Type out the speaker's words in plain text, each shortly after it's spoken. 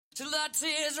till the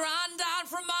tears run down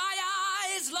from my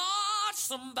eyes. Lord,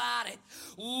 somebody,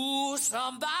 ooh,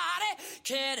 somebody,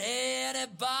 can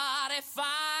anybody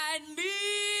find me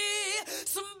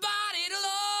somebody to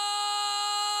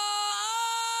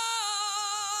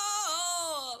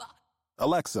love?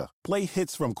 Alexa, play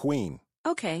hits from Queen.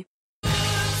 Okay.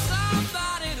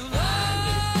 Somebody to love.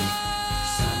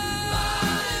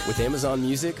 Somebody. With Amazon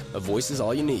Music, a voice is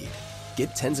all you need.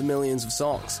 Get tens of millions of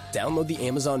songs. Download the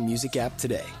Amazon Music app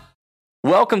today.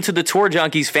 Welcome to the Tour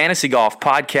Junkies Fantasy Golf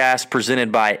Podcast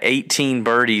presented by 18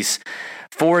 Birdies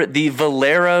for the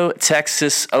Valero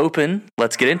Texas Open.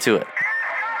 Let's get into it.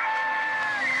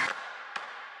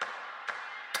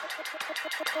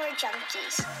 Tour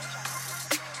Junkies.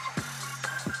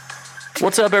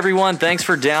 What's up, everyone? Thanks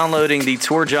for downloading the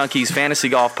Tour Junkies Fantasy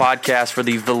Golf Podcast for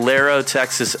the Valero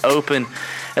Texas Open.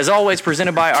 As always,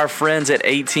 presented by our friends at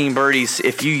 18 Birdies.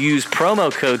 If you use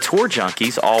promo code Tour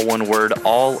Junkies, all one word,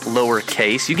 all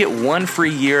lowercase, you get 1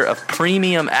 free year of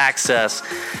premium access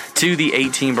to the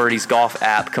 18 Birdies golf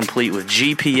app, complete with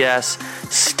GPS,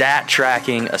 stat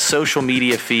tracking, a social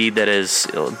media feed that is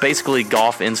basically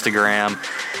golf Instagram,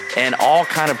 and all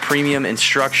kind of premium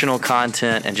instructional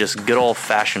content and just good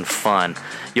old-fashioned fun.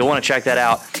 You'll want to check that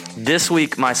out. This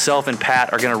week, myself and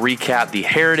Pat are going to recap the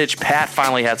Heritage. Pat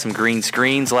finally had some green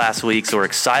screens last week, so we're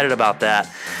excited about that.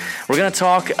 We're going to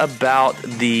talk about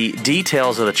the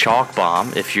details of the Chalk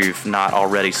Bomb, if you've not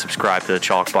already subscribed to the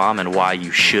Chalk Bomb, and why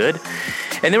you should.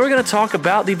 And then we're going to talk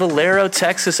about the Valero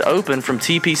Texas Open from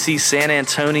TPC San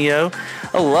Antonio,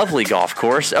 a lovely golf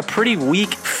course, a pretty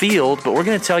weak field, but we're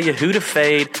going to tell you who to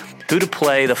fade, who to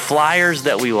play, the flyers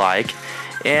that we like,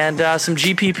 and some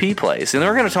GPP plays. And then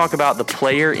we're going to talk about the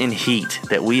player in heat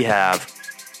that we have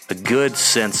a good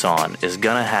sense on is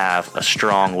going to have a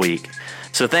strong week.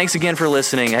 So thanks again for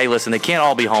listening. Hey, listen, they can't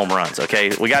all be home runs,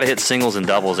 okay? We got to hit singles and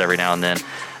doubles every now and then.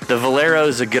 The Valero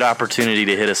is a good opportunity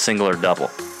to hit a single or double.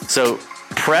 So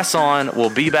press on. We'll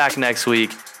be back next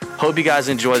week. Hope you guys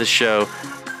enjoy the show.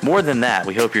 More than that,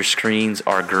 we hope your screens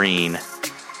are green.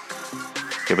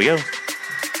 Here we go.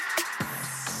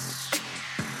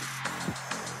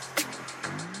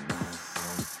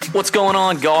 What's going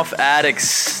on, golf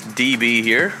addicts? DB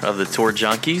here of the Tour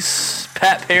Junkies.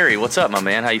 Pat Perry, what's up, my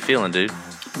man? How you feeling, dude?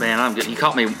 Man, I'm good. You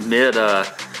caught me mid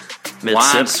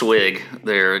wine swig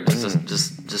there,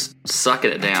 just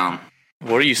sucking it down.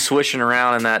 What are you swishing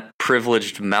around in that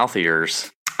privileged mouth of yours?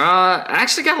 I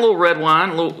actually got a little red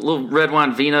wine, little red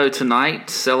wine vino tonight,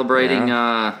 celebrating.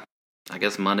 I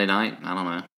guess Monday night. I don't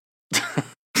know.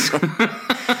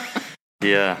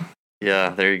 Yeah.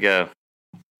 There you go.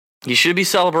 You should be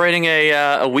celebrating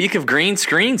a week of green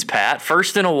screens, Pat.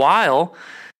 First in a while.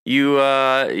 You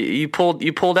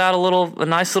pulled out a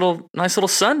nice little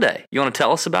Sunday. You want to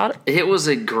tell us about it? It was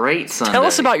a great Sunday. Tell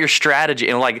us about your strategy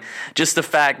and like just the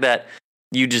fact that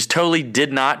you just totally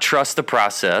did not trust the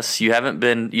process. You haven't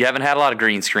had a lot of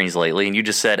green screens lately, and you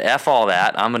just said, F all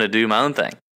that, I'm going to do my own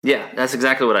thing. Yeah, that's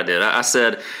exactly what I did. I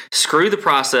said, screw the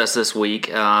process this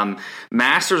week.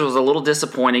 Masters was a little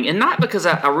disappointing, and not because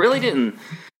I really didn't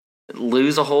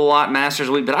lose a whole lot Masters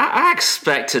week, but I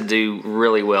expect to do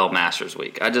really well Masters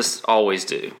week. I just always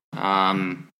do.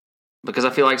 Because I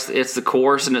feel like it's the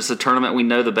course and it's the tournament we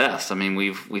know the best. I mean,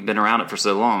 we've been around it for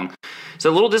so long. So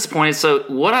a little disappointed. So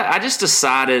what I just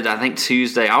decided, I think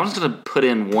Tuesday, I was going to put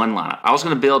in one lineup. I was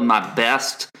going to build my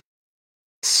best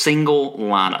single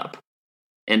lineup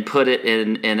and put it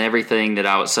in everything that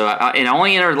I was. So I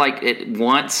only entered like it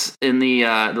once in the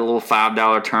little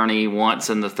 $5 tourney, once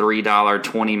in the $3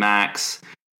 20 max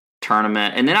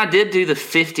tournament, and then I did do the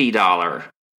 $50.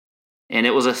 And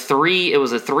it was a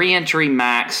 3 entry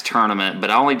max tournament,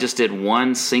 but I only just did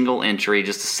one single entry,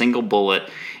 just a single bullet,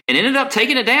 and ended up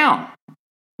taking it down.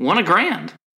 Won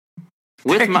 $1,000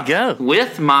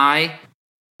 with my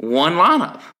one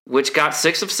lineup, which got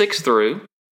 6 of 6 through.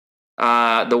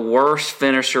 The worst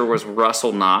finisher was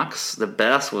Russell Knox. The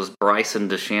best was Bryson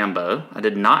DeChambeau. I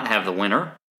did not have the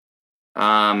winner.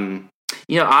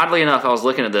 Oddly enough, I was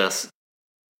looking at this.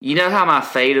 You know how my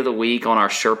fade of the week on our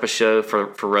Sherpa show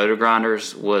for Roto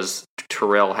Grinders was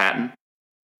Tyrrell Hatton?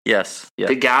 Yes.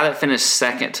 The guy that finished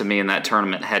second to me in that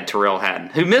tournament had Tyrrell Hatton,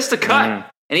 who missed a cut,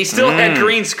 and he still had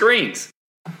green screens.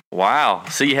 Wow.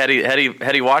 See, had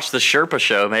he watched the Sherpa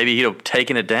show, maybe he'd have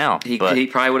taken it down. He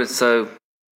probably would have. So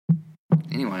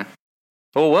anyway.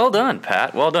 Well done,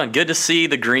 Pat. Well done. Good to see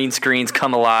the green screens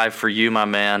come alive for you, my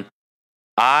man.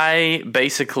 I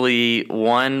basically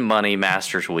won money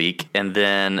Masters week, and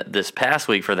then this past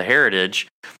week for the Heritage,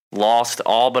 lost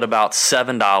all but about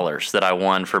 $7 that I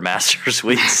won for Masters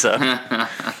Week. So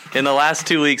in the last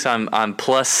 2 weeks, I'm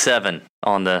 +7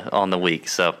 on the week.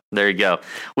 So there you go.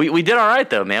 We did all right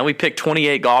though, man. We picked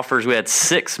 28 golfers. We had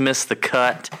 6 miss the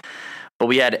cut, but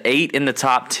we had 8 in the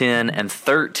top 10 and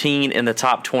 13 in the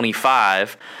top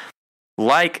 25.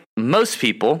 Like most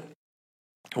people,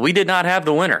 we did not have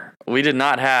the winner. We did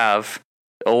not have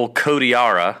old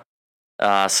Kodiara,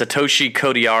 Satoshi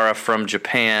Kodiara from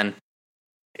Japan.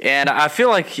 And I feel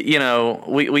like,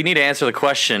 we need to answer the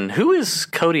question, who is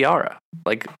Kodiara?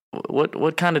 Like,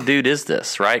 what kind of dude is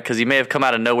this, right? Because he may have come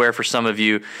out of nowhere for some of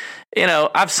you.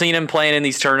 I've seen him playing in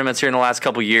these tournaments here in the last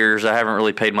couple of years. I haven't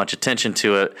really paid much attention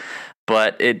to it.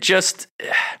 But it just,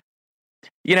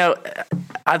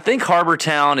 I think Harbor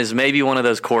Town is maybe one of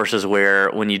those courses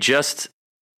where when you're just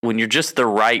the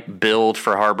right build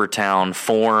for Harbor Town,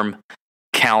 form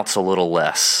counts a little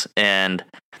less. And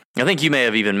I think you may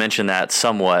have even mentioned that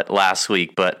somewhat last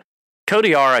week, but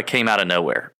Kodiara came out of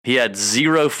nowhere. He had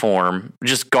 0 form,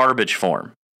 just garbage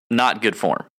form, not good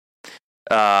form.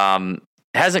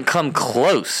 Hasn't come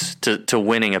close to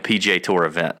winning a PGA Tour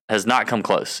event. Has not come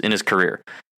close in his career.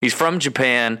 He's from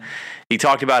Japan. He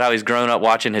talked about how he's grown up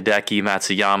watching Hideki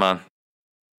Matsuyama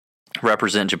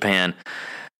represent Japan.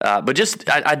 But just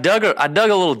I dug a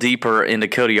little deeper into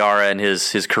Kodiara and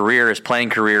his career, his playing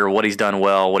career, what he's done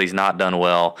well, what he's not done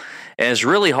well, and it's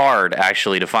really hard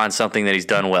actually to find something that he's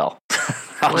done well.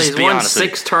 He's won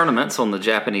 6 tournaments on the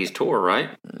Japanese tour, right?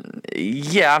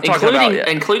 Yeah, I'm talking about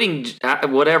including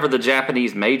whatever the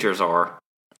Japanese majors are.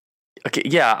 Okay,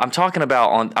 yeah, I'm talking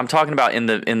about in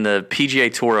the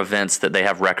PGA Tour events that they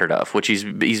have record of, which he's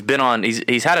been on.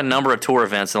 He's had a number of tour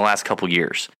events in the last couple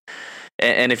years.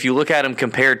 And if you look at him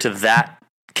compared to that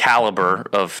caliber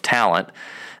of talent,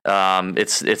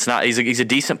 it's not. He's a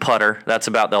decent putter. That's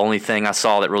about the only thing I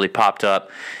saw that really popped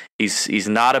up. He's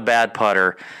not a bad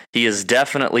putter. He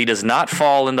definitely does not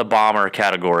fall in the bomber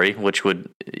category, which would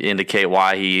indicate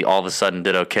why he all of a sudden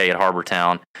did okay at Harbor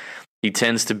Town. He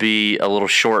tends to be a little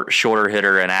shorter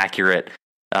hitter and accurate.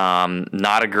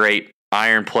 Not a great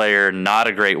iron player, not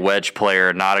a great wedge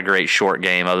player, not a great short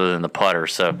game other than the putter.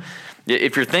 So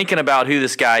if you're thinking about who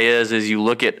this guy is as you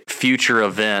look at future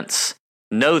events,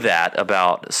 know that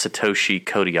about Satoshi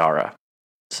Kodiara.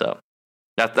 So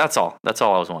that's all. That's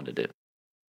all I was wanting to do.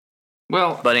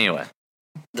 Well, but anyway,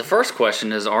 the first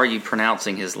question is, are you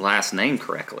pronouncing his last name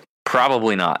correctly?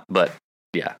 Probably not, but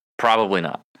yeah, probably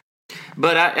not.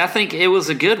 But I think it was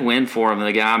a good win for him.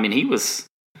 The guy, I mean, you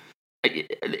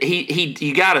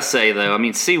got to say, though, I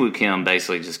mean, Siwoo Kim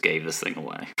basically just gave this thing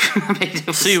away.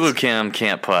 Siwoo Kim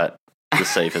can't putt to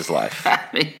save his life. I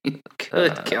mean,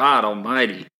 good God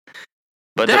almighty.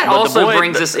 But that also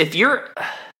brings us,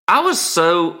 I was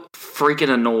so freaking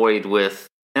annoyed with,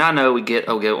 and I know we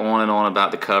go on and on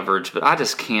about the coverage, but I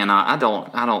just cannot,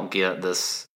 I don't get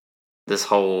this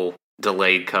whole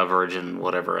delayed coverage and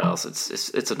whatever else.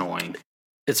 It's annoying.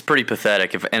 It's pretty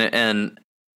pathetic. And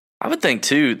I would think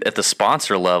too, at the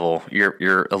sponsor level,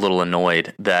 you're a little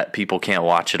annoyed that people can't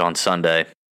watch it on Sunday.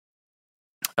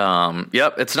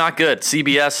 Yep, it's not good.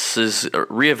 CBS is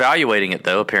reevaluating it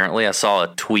though. Apparently, I saw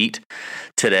a tweet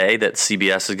today that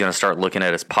CBS is going to start looking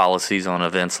at its policies on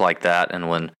events like that, and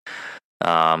when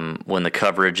the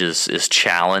coverage is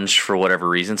challenged for whatever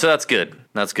reason. So that's good.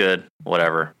 That's good.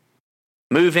 Whatever.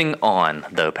 Moving on,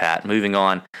 though, Pat. Moving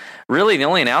on. Really, the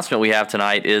only announcement we have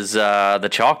tonight is the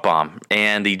Chalk Bomb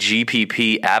and the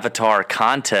GPP Avatar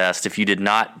Contest. If you did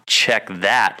not check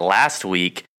that last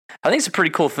week, I think it's a pretty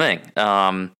cool thing.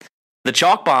 The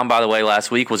Chalk Bomb, by the way,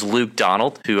 last week was Luke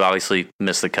Donald, who obviously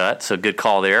missed the cut, so good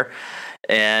call there.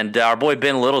 And our boy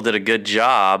Ben Little did a good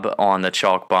job on the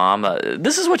Chalk Bomb.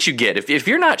 This is what you get. If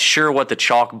you're not sure what the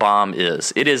Chalk Bomb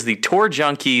is, it is the Tour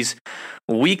Junkies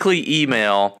weekly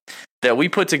email that we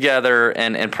put together,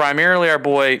 and primarily our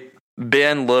boy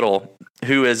Ben Little,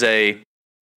 who is a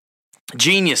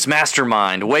genius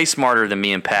mastermind, way smarter than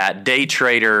me and Pat, day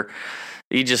trader.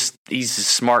 He's a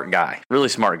smart guy, really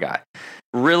smart guy.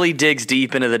 Really digs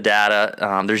deep into the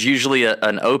data. There's usually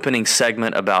an opening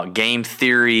segment about game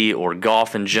theory or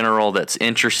golf in general that's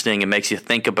interesting and makes you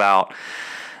think about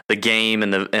the game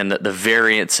and the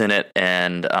variance in it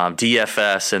and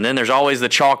DFS. And then there's always the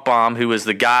Chalk Bomb, who is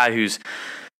the guy who's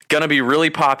going to be really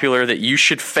popular that you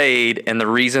should fade and the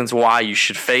reasons why you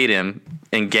should fade him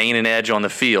and gain an edge on the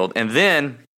field. And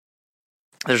then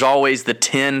there's always the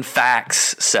 10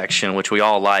 facts section, which we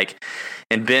all like.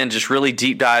 And Ben just really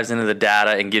deep dives into the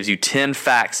data and gives you 10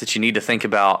 facts that you need to think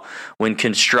about when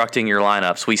constructing your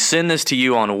lineups. We send this to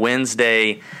you on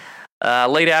Wednesday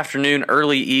late afternoon,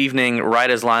 early evening, right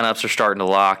as lineups are starting to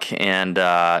lock, and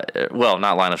well,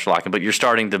 not lineups are locking, but you're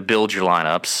starting to build your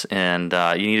lineups, and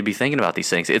you need to be thinking about these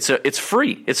things. It's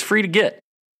free. It's free to get.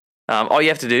 All you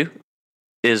have to do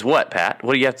is what, Pat?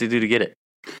 What do you have to do to get it?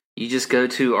 You just go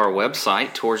to our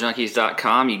website,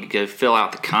 tourjunkies.com. You can go fill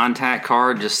out the contact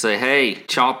card. Just say, hey,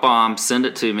 Chalk Bomb, send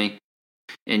it to me.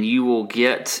 And you will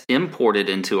get imported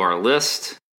into our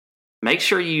list. Make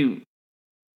sure you,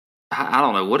 I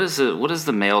don't know, what is the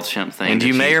MailChimp thing? And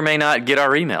you may or may not get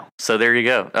our email. So there you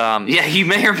go. Yeah, you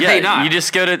may or may not. You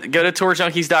just go to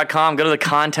tourjunkies.com, go to the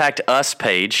contact us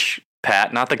page,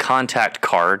 Pat, not the contact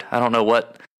card. I don't know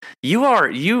what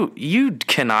you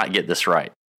cannot get this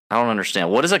right. I don't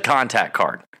understand. What is a contact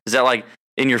card? Is that like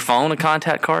in your phone, a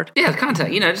contact card? Yeah, contact.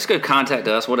 Just go contact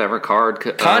us, whatever, card.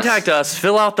 Contact us,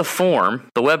 fill out the form,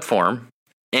 the web form.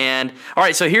 And all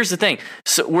right, so here's the thing.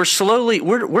 So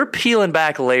we're peeling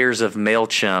back layers of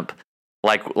MailChimp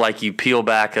like you peel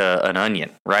back an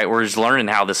onion, right? We're just learning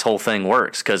how this whole thing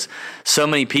works because so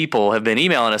many people have been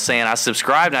emailing us saying, I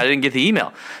subscribed and I didn't get the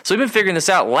email. So we've been figuring this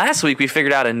out. Last week, we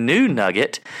figured out a new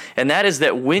nugget, and that is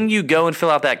that when you go and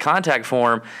fill out that contact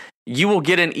form, you will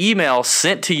get an email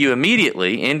sent to you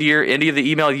immediately into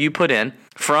the email you put in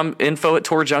from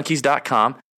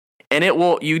info@tourjunkies.com. And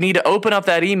you need to open up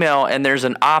that email, and there's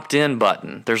an opt-in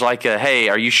button. There's like hey,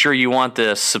 are you sure you want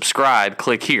this? Subscribe,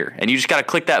 click here. And you just got to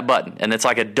click that button. And it's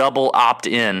like a double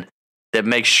opt-in that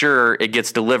makes sure it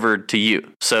gets delivered to you.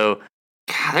 So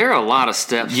God, there are a lot of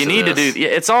steps you need to do.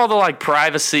 It's all the like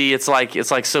privacy. It's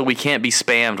like so we can't be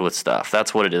spammed with stuff.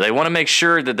 That's what it is. They want to make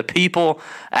sure that the people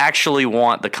actually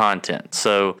want the content.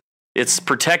 So it's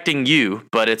protecting you,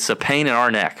 but it's a pain in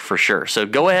our neck for sure. So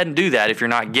go ahead and do that if you're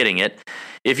not getting it.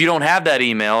 If you don't have that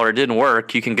email or it didn't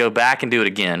work, you can go back and do it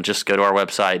again. Just go to our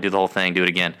website, do the whole thing, do it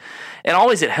again. And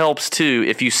always it helps too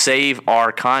if you save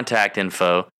our contact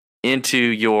info into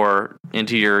your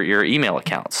email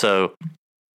account. So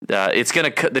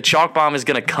the Chalk Bomb is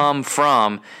gonna come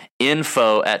from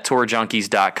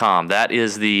info@tourjunkies.com. That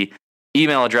is the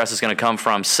email address is going to come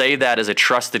from. Save that as a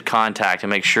trusted contact and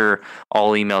make sure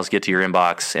all emails get to your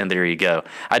inbox, and there you go.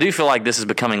 I do feel like this is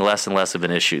becoming less and less of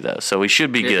an issue, though, so we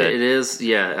should be good. It is,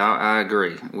 yeah, I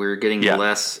agree. We're getting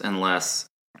less and less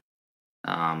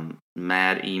mad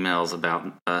emails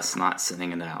about us not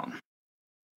sending it out.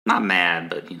 Not mad,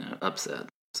 but, upset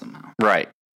somehow. Right.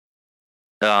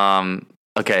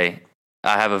 Okay,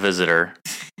 I have a visitor.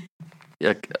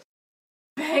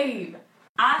 Babe,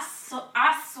 I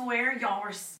swear y'all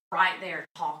were right there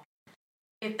talking.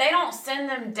 If they don't send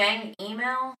them dang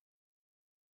email,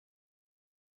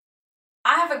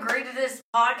 I have agreed to this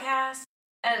podcast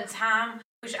at a time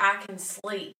which I can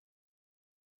sleep.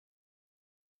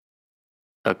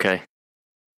 Okay.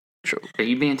 Are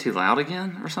you being too loud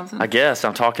again or something? I guess.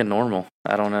 I'm talking normal.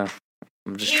 I don't know.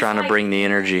 I'm just trying to bring the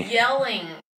energy. Yelling.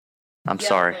 I'm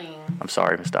sorry,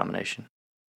 Miss Domination.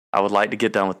 I would like to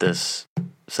get done with this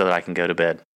so that I can go to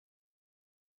bed.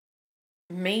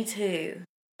 Me too.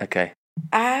 Okay.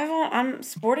 I'm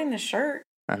sporting the shirt.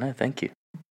 I know, thank you.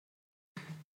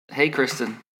 Hey,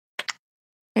 Kristen.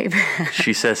 Hey.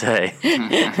 She says hey.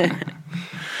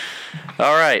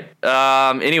 All right.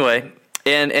 Anyway,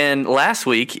 and last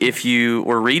week, if you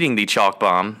were reading the Chalk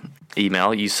Bomb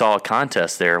email, you saw a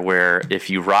contest there where if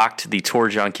you rocked the Tour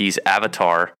Junkies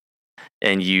avatar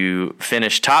and you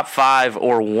finished top 5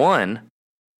 or won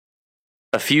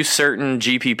a few certain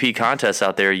GPP contests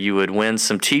out there, you would win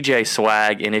some TJ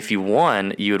swag, and if you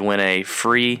won, you would win a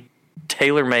free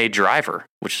tailor-made driver,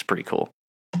 which is pretty cool.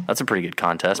 That's a pretty good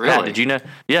contest. Really? Pat, did you know?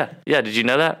 Yeah. Did you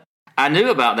know that? I knew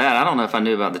about that. I don't know if I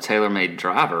knew about the tailor-made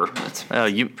driver.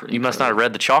 You must not have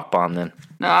read the Chalk Bomb then.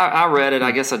 No, I read it.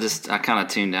 I guess I kind of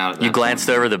tuned out. At that you glanced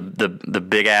over the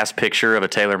big ass picture of a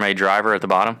tailor-made driver at the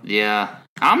bottom. Yeah,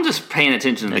 I'm just paying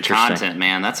attention to the content,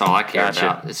 man. That's all I care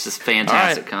about. It's just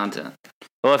fantastic content.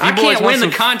 Well, if you I can't win the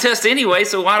contest anyway,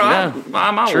 so why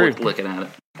am I looking at it?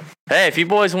 Hey, if you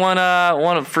boys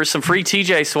want for some free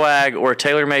TJ swag or a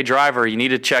tailor-made driver, you need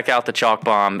to check out the Chalk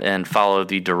Bomb and follow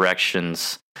the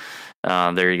directions.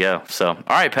 There you go. So, all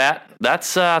right, Pat,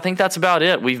 I think that's about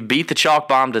it. We've beat the Chalk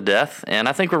Bomb to death, and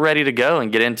I think we're ready to go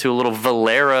and get into a little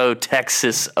Valero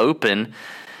Texas Open.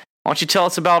 Why don't you tell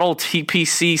us about old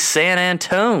TPC San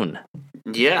Antone?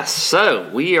 Yes,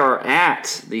 so we are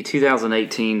at the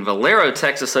 2018 Valero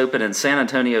Texas Open in San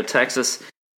Antonio, Texas.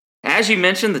 As you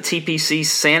mentioned, the TPC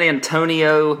San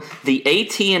Antonio, the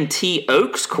AT&T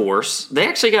Oaks course, they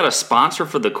actually got a sponsor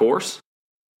for the course?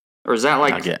 Or is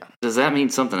that does that mean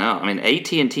something else? I mean,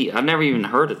 AT&T, I've never even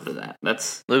heard of that.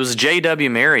 It was JW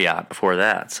Marriott before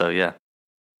that, so yeah.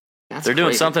 They're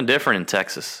doing something different in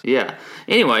Texas. Yeah.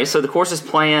 Anyway, so the course is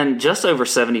playing just over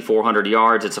 7,400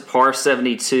 yards. It's a par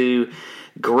 72.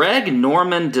 Greg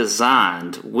Norman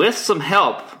designed with some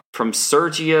help from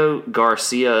Sergio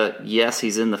Garcia. Yes,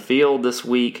 he's in the field this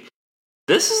week.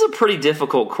 This is a pretty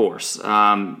difficult course.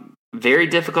 Very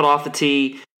difficult off the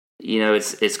tee.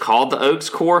 It's called the Oaks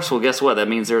course. Well, guess what? That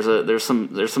means there's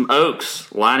some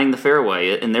oaks lining the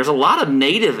fairway, and there's a lot of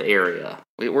native area.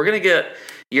 We're gonna get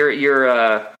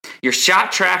your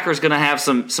shot tracker is gonna have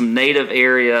some native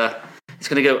area. It's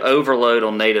gonna go overload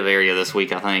on native area this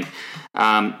week, I think.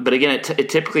 But again, it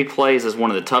typically plays as one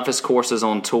of the toughest courses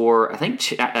on tour. I think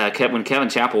when Kevin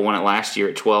Chappell won it last year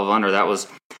at 12 under, that was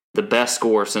the best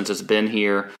score since it's been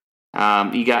here.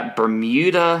 You got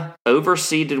Bermuda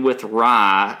overseeded with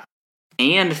rye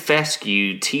and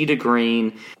fescue, tee to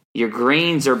green. Your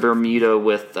greens are Bermuda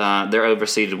with they're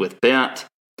overseeded with bent.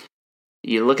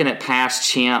 You're looking at past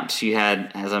champs. You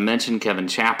had, as I mentioned, Kevin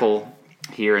Chappell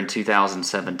here in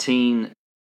 2017,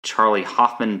 Charlie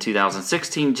Hoffman in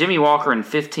 2016, Jimmy Walker in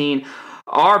 15,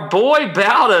 our boy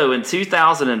Baldo in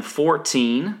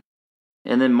 2014,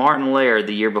 and then Martin Laird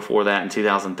the year before that in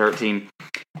 2013.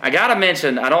 I got to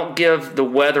mention, I don't give the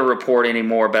weather report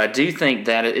anymore, but I do think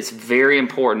that it's very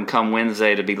important come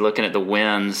Wednesday to be looking at the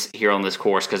winds here on this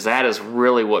course, because that is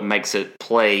really what makes it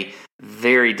play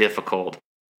very difficult.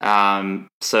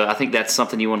 So I think that's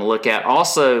something you want to look at.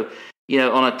 Also,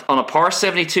 on a par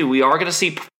 72, we are going to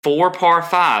see 4 par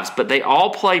 5s, but they all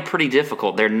play pretty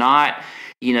difficult. They're not,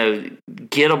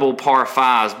 gettable par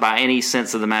 5s by any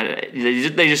sense of the matter.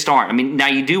 They just aren't. I mean, now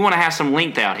you do want to have some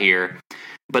length out here,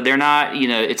 but they're not,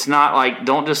 it's not like,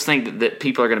 don't just think that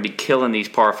people are going to be killing these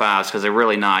par 5s, because they're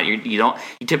really not. You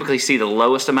typically see the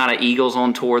lowest amount of eagles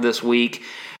on tour this week.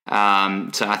 So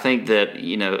I think that,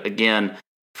 again,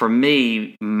 for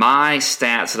me, my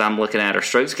stats that I'm looking at are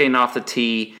strokes gained off the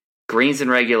tee, greens in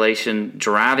regulation,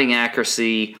 driving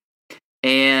accuracy,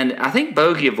 and I think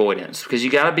bogey avoidance, because you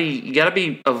gotta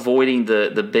be avoiding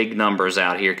the big numbers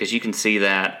out here, because you can see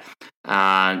that.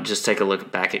 Just take a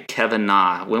look back at Kevin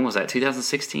Na. When was that?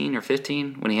 2016 or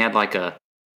 15? When he had like a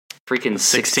freaking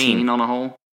 16 on a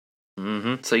hole.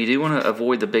 Mm-hmm. So you do want to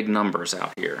avoid the big numbers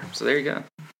out here. So there you go.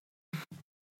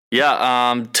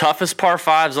 Yeah, toughest par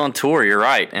 5s on tour, you're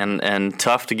right, and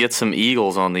tough to get some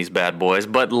eagles on these bad boys,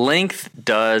 but length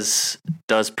does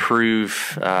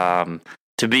prove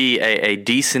to be a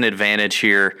decent advantage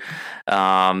here.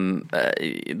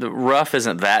 The rough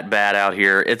isn't that bad out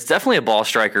here. It's definitely a ball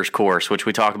striker's course, which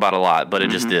we talk about a lot, but it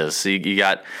just is. So you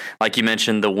got, like you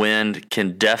mentioned, the wind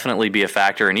can definitely be a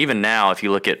factor, and even now, if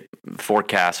you look at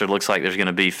forecasts, it looks like there's going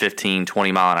to be 15,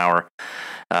 20 mile an hour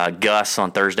gusts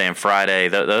on Thursday and Friday.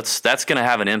 That's going to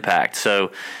have an impact.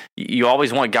 So you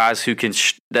always want guys who can.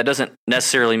 That doesn't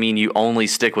necessarily mean you only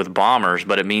stick with bombers,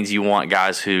 but it means you want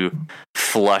guys who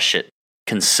flush it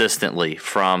consistently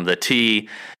from the tee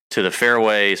to the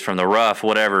fairways, from the rough,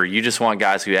 whatever. You just want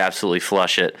guys who absolutely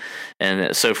flush it.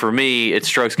 And so for me, it's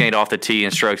strokes gained off the tee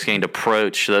and strokes gained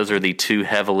approach. Those are the two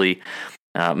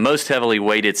most heavily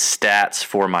weighted stats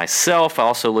for myself. I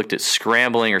also looked at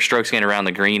scrambling or strokes gained around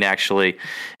the green, actually,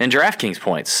 and DraftKings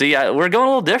points. See, we're going a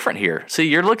little different here. See,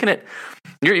 you're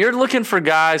looking for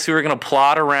guys who are going to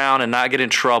plod around and not get in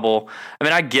trouble. I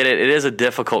mean, I get it. It is a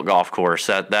difficult golf course.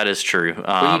 That is true.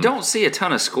 Well, you don't see a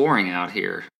ton of scoring out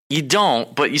here. You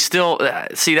don't, but you still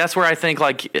see. That's where I think,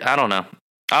 like, I don't know.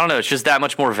 It's just that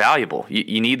much more valuable.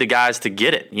 You need the guys to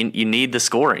get it. You need the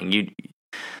scoring.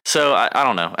 So I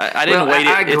don't know. I didn't weight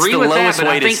it. It's the lowest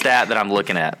weighted stat that I'm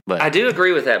looking at. But I do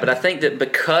agree with that. But I think that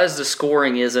because the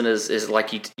scoring isn't as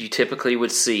like you typically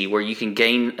would see, where you can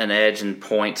gain an edge in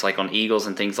points like on eagles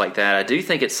and things like that, I do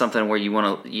think it's something where you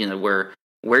want to,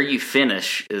 where you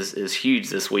finish is huge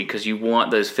this week, because you want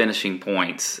those finishing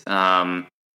points.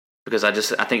 Because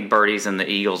I think birdies and the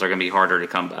eagles are going to be harder to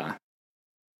come by.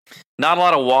 Not a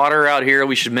lot of water out here.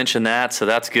 We should mention that, so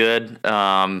that's good.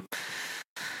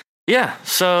 Yeah,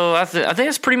 so I think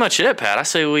that's pretty much it, Pat. I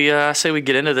say we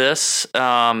get into this.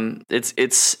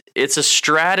 It's a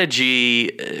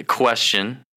strategy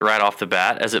question right off the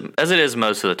bat, as it is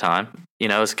most of the time.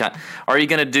 It's are you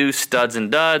going to do studs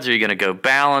and duds? Are you going to go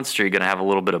balanced? Are you going to have a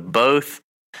little bit of both?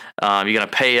 You're going to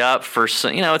pay up for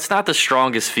some. It's not the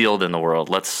strongest field in the world.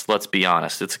 Let's be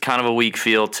honest. It's kind of a weak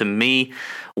field to me.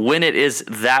 When it is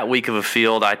that weak of a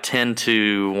field, I tend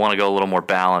to want to go a little more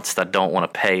balanced. I don't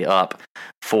want to pay up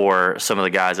for some of the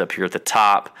guys up here at the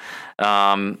top.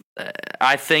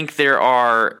 I think there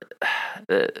are,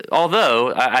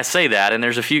 although I say that, and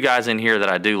there's a few guys in here that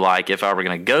I do like if I were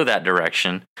going to go that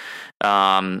direction.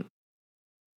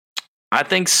 I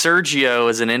think Sergio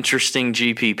is an interesting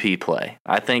GPP play.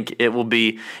 I think it'll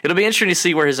be interesting to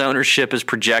see where his ownership is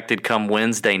projected come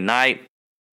Wednesday night.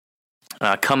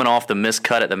 Coming off the missed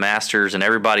cut at the Masters, and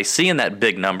everybody seeing that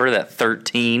big number, that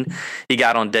 13 he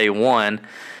got on day one.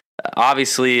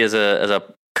 Obviously, as a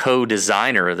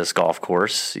co-designer of this golf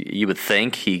course, you would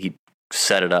think he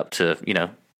set it up to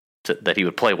that he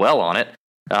would play well on it,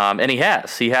 and he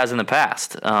has in the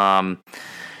past.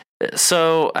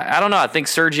 So I don't know. I think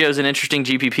Sergio is an interesting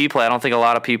GPP play. I don't think a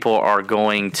lot of people are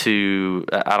going to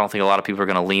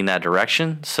lean that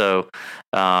direction. So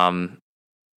I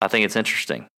think it's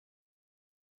interesting.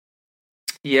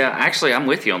 Yeah, actually, I'm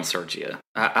with you on Sergio.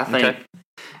 I think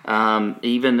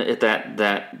even at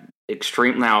that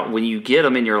extreme. Now, when you get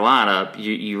them in your lineup,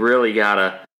 you really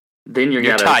gotta. Then you're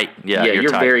tight. Yeah, you're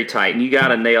tight. very tight, and you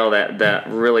gotta nail that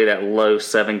low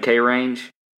 7K range.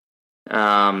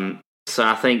 So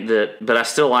I think that, but I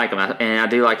still like him, and I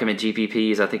do like him in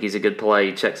GPPs. I think he's a good play.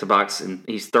 He checks the box, and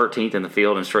he's 13th in the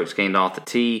field in strokes gained off the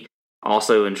tee.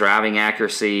 Also in driving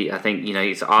accuracy, I think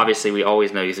he's obviously, we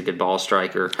always know he's a good ball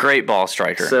striker. Great ball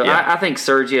striker. So yeah. I think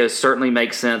Sergio certainly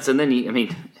makes sense. And then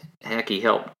heck, he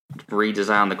helped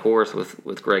redesign the course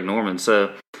with Greg Norman.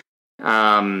 So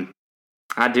I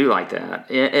do like that.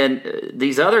 And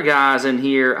these other guys in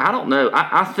here, I don't know.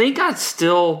 I think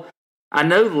I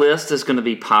know List is going to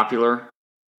be popular,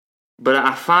 but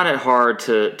I find it hard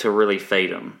to really fade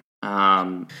him.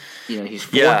 He's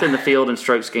fourth in the field in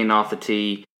strokes gained off the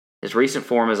tee. His recent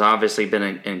form has obviously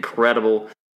been incredible.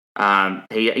 I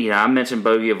mentioned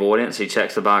bogey avoidance. He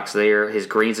checks the box there. His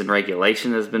greens and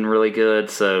regulation has been really good.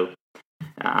 So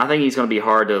I think he's going to be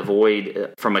hard to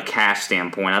avoid from a cash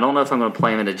standpoint. I don't know if I'm going to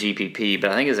play him in a GPP, but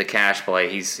I think as a cash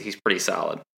play, he's pretty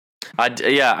solid.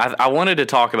 I wanted to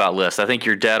talk about List. I think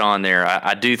you're dead on there.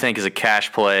 I do think as a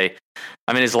cash play,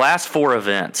 his last four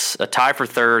events, a tie for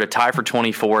third, a tie for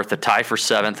 24th, a tie for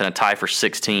 7th, and a tie for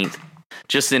 16th.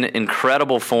 Just in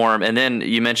incredible form. And then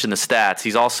you mentioned the stats.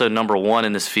 He's also number one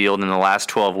in this field in the last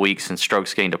 12 weeks in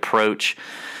strokes gained approach.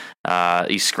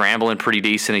 He's scrambling pretty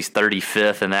decent. He's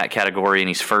 35th in that category, and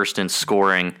he's first in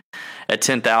scoring. At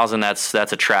 10,000, that's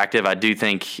attractive. I do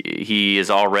think he is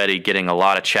already getting a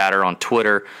lot of chatter on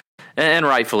Twitter, and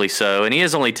rightfully so. And he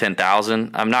is only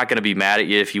 10,000. I'm not going to be mad at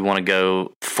you if you want to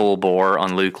go full bore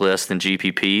on Luke List and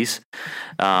GPPs.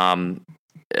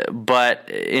 But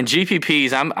in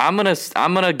GPPs,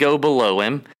 I'm gonna go below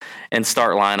him and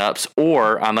start lineups,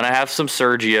 or I'm gonna have some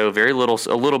Sergio,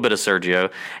 a little bit of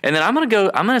Sergio, and then I'm gonna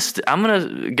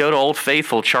go to Old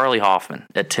Faithful Charlie Hoffman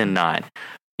at 10-9.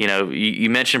 You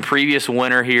mentioned previous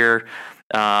winner here.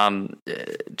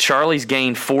 Charlie's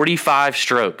gained 45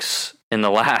 strokes in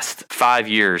the last 5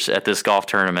 years at this golf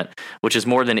tournament, which is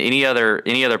more than any other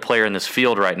player in this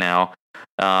field right now.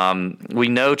 We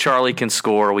know Charlie can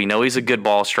score. We know he's a good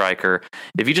ball striker.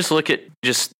 If you just look at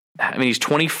he's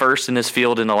 21st in this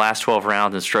field in the last 12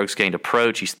 rounds in strokes gained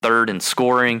approach. He's third in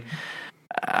scoring.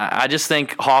 I just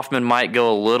think Hoffman might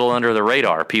go a little under the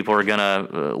radar. People are going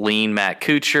to lean Matt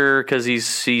Kuchar because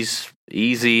he's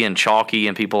easy and chalky,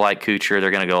 and people like Kuchar.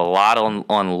 They're going to go a lot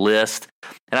on List.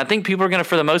 And I think people are going to,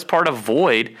 for the most part,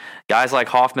 avoid guys like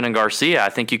Hoffman and Garcia. I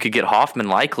think you could get Hoffman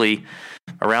likely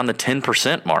around the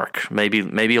 10% mark, maybe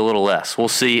a little less. We'll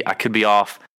see. I could be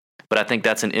off, but I think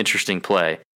that's an interesting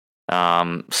play.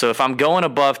 So if I'm going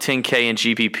above 10K in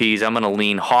GPPs, I'm going to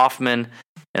lean Hoffman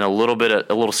and a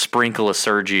little sprinkle of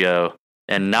Sergio,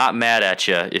 and not mad at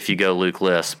you if you go Luke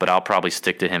List, but I'll probably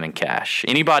stick to him in cash.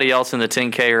 Anybody else in the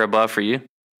 10K or above for you?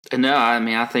 No,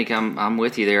 I think I'm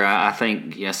with you there. I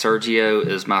think Sergio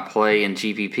is my play in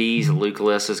GPPs. Luke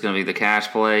List is going to be the cash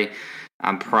play.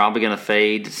 I'm probably going to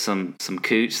fade some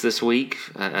Coots this week.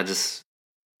 I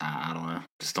don't know.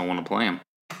 Just don't want to play him.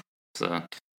 So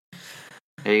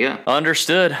there you go.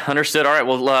 Understood. All right.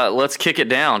 Well, let's kick it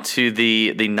down to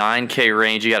the 9K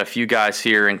range. You got a few guys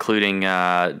here, including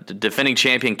defending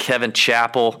champion Kevin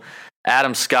Chappell,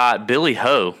 Adam Scott, Billy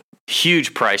Ho.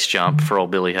 Huge price jump for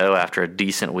old Billy Ho after a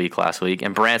decent week last week,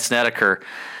 and Brandt Snedeker.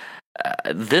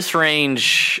 This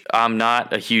range, I'm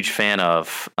not a huge fan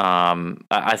of.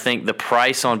 I think the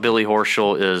price on Billy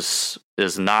Horschel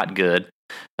is not good.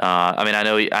 I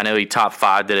know he top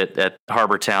 5'd it at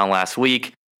Harbor Town last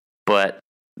week, but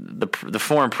the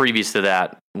form previous to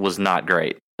that was not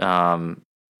great.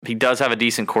 He does have a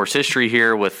decent course history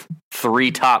here with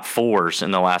 3 top 4s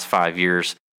in the last 5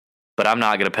 years, but I'm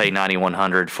not going to pay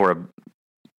 $9,100 for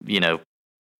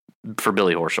for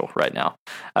Billy Horschel right now.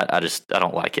 I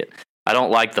don't like it. I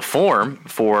don't like the form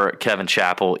for Kevin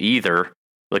Chappell either.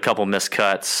 with a couple missed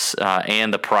cuts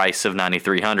and the price of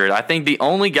 9,300. I think the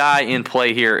only guy in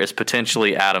play here is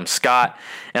potentially Adam Scott,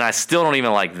 and I still don't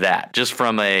even like that. Just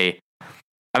from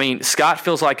Scott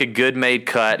feels like a good made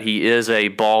cut. He is a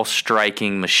ball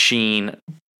striking machine,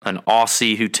 an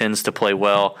Aussie who tends to play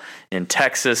well in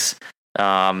Texas.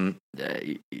 So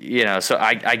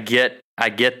I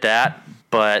get that,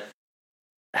 but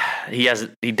he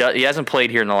hasn't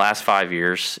played here in the last 5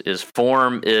 years. His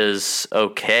form is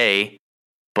okay,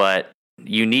 but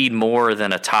you need more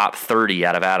than a top 30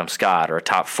 out of Adam Scott or a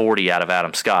top 40 out of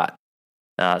Adam Scott.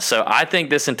 So I think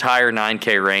this entire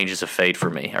 9K range is a fade for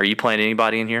me. Are you playing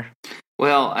anybody in here?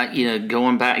 Well,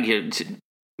 going back,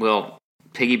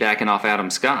 piggybacking off Adam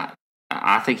Scott,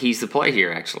 I think he's the play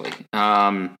here, actually.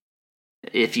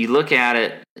 If you look at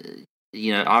it,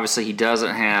 obviously he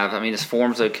doesn't have. His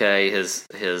form's okay.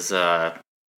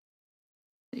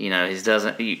 You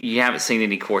haven't seen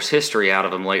any course history out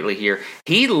of him lately here.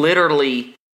 He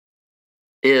literally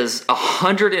is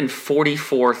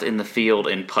 144th in the field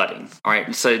in putting. All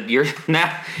right, so you're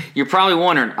probably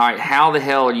wondering, all right, how the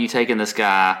hell are you taking this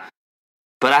guy?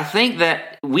 But I think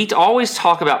that we always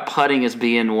talk about putting as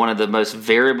being one of the most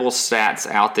variable stats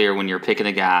out there when you're picking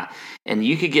a guy, and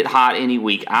you could get hot any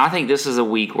week. I think this is a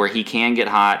week where he can get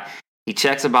hot. He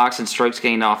checks a box in strokes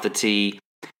gained off the tee,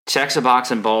 checks a box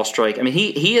in ball strike.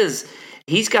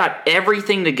 He's got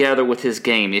everything together with his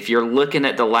game. If you're looking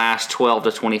at the last 12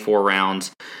 to 24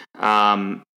 rounds,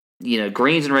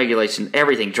 greens and regulation,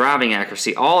 everything, driving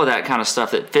accuracy, all of that kind of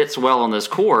stuff that fits well on this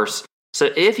course. So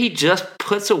if he just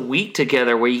puts a week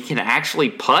together where he can actually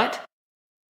putt,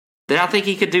 then I think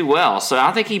he could do well. So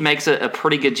I think he makes a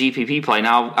pretty good GPP play.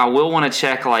 Now, I will want to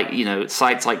check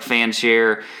sites like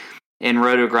FanShare and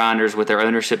Roto Grinders with their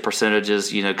ownership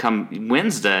percentages, come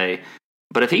Wednesday.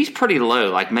 But if he's pretty low,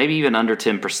 like maybe even under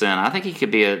 10%, I think he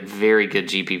could be a very good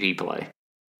GPP play.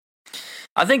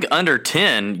 I think under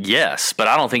 10, yes, but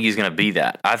I don't think he's going to be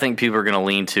that. I think people are going to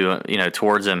lean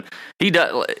towards him. He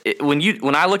does.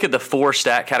 When I look at the 4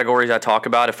 stat categories I talk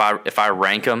about, if I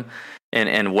rank them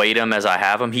and weight them as I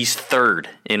have them, he's third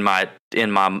in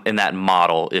that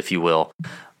model, if you will.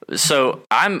 So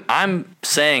I'm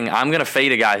saying I'm going to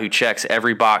fade a guy who checks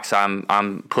every box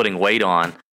I'm putting weight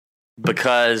on,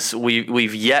 because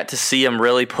we've yet to see him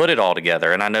really put it all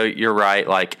together. And I know you're right,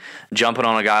 like jumping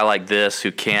on a guy like this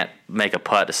who can't make a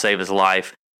putt to save his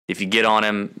life. If you get on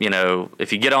him,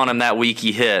 that week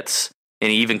he hits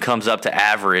and he even comes up to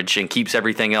average and keeps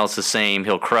everything else the same,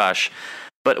 he'll crush.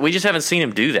 But we just haven't seen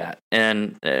him do that.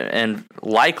 And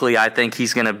likely I think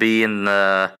he's going to be in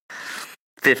the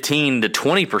 15 to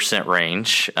 20%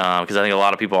 range, because I think a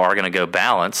lot of people are going to go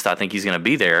balanced. I think he's going to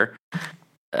be there.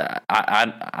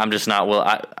 I'm just not. Well,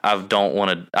 I don't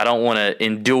want to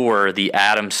endure the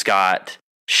Adam Scott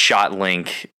shot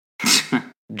link.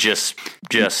 just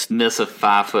miss a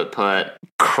 5-foot putt,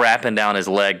 crapping down his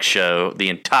leg show the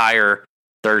entire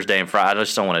Thursday and Friday. I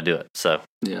just don't want to do it. So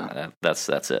yeah, that's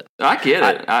it. I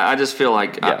get it. I just feel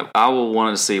like I will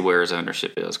want to see where his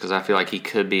ownership is, because I feel like he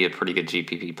could be a pretty good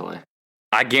GPP play.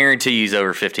 I guarantee he's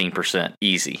over 15%,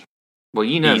 easy. Well,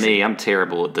 me, I'm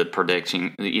terrible at the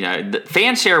prediction.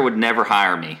 FanShare would never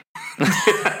hire me.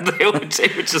 they would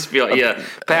just be like,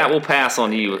 Pat, we'll pass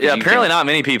on you. Yeah, apparently not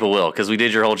many people will, because we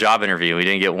did your whole job interview. We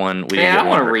didn't get one. I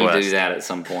want to redo that at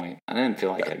some point. I didn't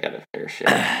feel like I got a fair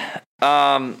share.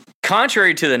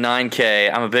 Contrary to the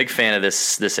 9K, I'm a big fan of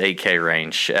this 8K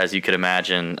range, as you could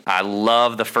imagine. I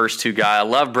love the first 2 guys. I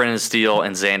love Brendan Steele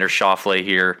and Xander Schauffele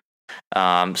here.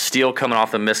 Steele coming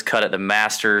off the missed cut at the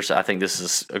Masters. I think this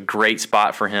is a great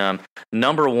spot for him.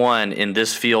 Number 1 in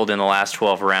this field in the last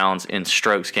 12 rounds in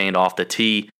strokes gained off the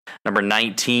tee. Number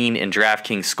 19 in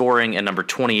DraftKings scoring, and number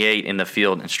 28 in the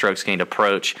field in strokes gained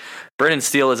approach. Brendan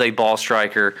Steele is a ball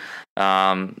striker.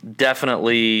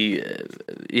 Definitely,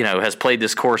 has played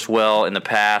this course well in the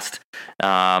past.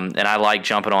 And I like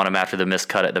jumping on him after the missed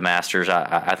cut at the Masters.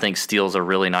 I think Steele's a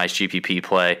really nice GPP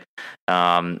play.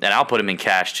 And I'll put him in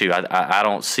cash too. I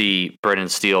don't see Brendan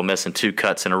Steele missing 2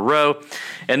 cuts in a row.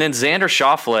 And then Xander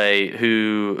Schauffele,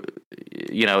 who,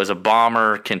 is a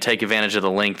bomber, can take advantage of the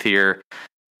length here.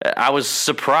 I was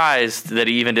surprised that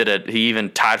he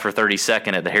even tied for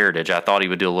 32nd at the Heritage. I thought he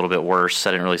would do a little bit worse. I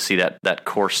didn't really see that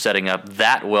course setting up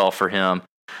that well for him.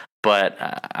 But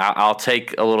I'll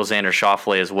take a little Xander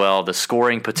Schauffele as well. The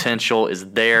scoring potential is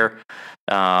there.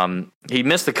 He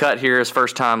missed the cut here his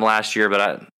first time last year,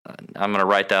 but I'm going to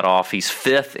write that off. He's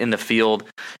 5th in the field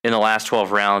in the last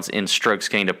 12 rounds in strokes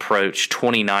gained approach,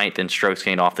 29th in strokes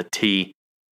gained off the tee.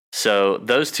 So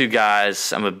those 2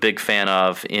 guys I'm a big fan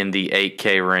of in the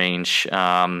 8K range.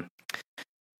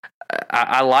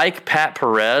 I like Pat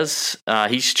Perez.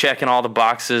 He's checking all the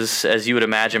boxes, as you would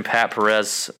imagine Pat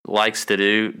Perez likes to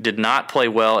do. Did not play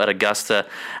well at Augusta.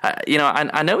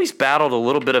 I know he's battled a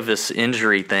little bit of this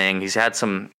injury thing. He's had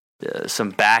some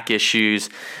back issues.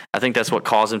 I think that's what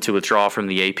caused him to withdraw from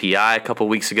the API a couple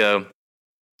weeks ago.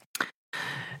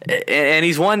 And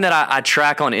he's one that I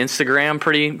track on Instagram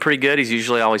pretty good. He's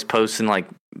usually always posting like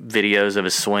videos of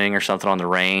his swing or something on the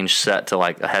range set to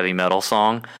like a heavy metal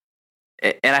song.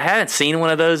 And I haven't seen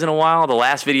one of those in a while. The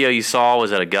last video you saw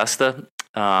was at Augusta.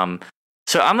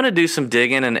 So I'm going to do some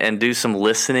digging and do some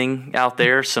listening out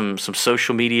there, some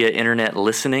social media, internet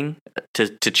listening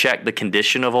to check the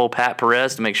condition of old Pat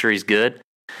Perez to make sure he's good.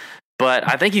 But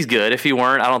I think he's good. If he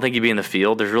weren't, I don't think he'd be in the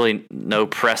field. There's really no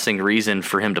pressing reason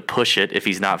for him to push it if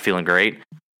he's not feeling great.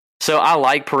 So I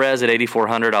like Perez at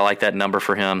 8,400. I like that number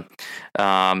for him.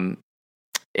 And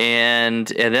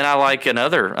then I like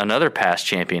another past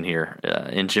champion here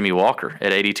in Jimmy Walker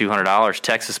at $8,200,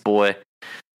 Texas boy.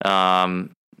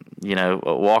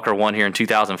 Walker won here in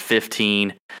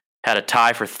 2015, had a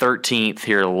tie for 13th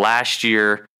here last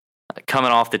year.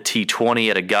 Coming off the T20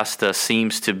 at Augusta,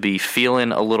 seems to be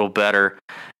feeling a little better.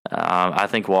 I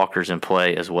think Walker's in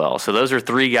play as well. So those are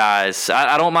three guys.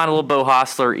 I don't mind a little Bo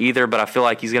Hostler either, but I feel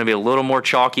like he's going to be a little more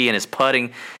chalky in his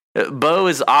putting. Bo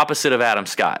is opposite of Adam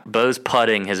Scott. Bo's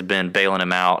putting has been bailing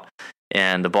him out,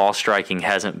 and the ball striking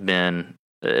hasn't been,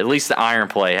 at least the iron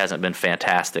play hasn't been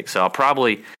fantastic. So I'll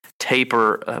probably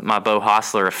taper my Bo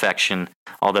Hostler affection,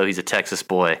 although he's a Texas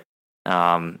boy.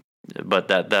 But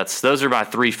those are my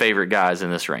three favorite guys in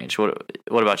this range. What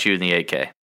about you in the 8K?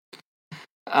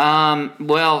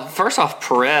 Well, first off,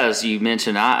 Perez, you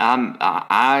mentioned,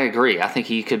 I agree. I think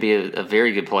he could be a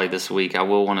very good play this week. I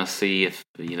will want to see if,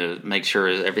 make sure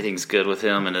everything's good with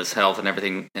him and his health and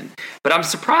everything. But I'm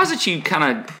surprised that you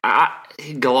kind of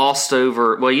glossed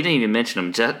over, well, you didn't even mention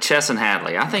him, Chesson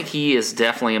Hadley. I think he is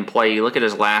definitely in play. You look at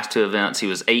his last two events. He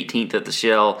was 18th at the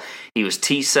Shell. He was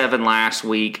T7 last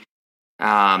week.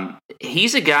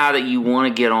 He's a guy that you want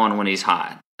to get on when he's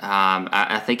hot.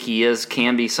 I think he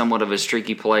can be somewhat of a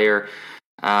streaky player.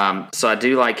 So I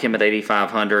do like him at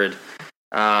 8,500.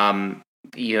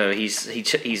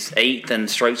 He's eighth in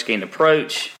strokes gained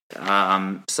approach.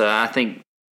 So I think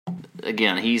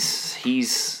again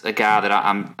he's a guy that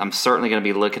I'm certainly going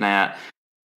to be looking at.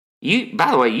 By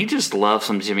the way, you just love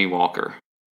some Jimmy Walker.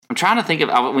 I'm trying to think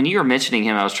of when you were mentioning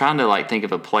him. I was trying to think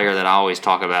of a player that I always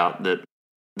talk about that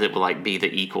would be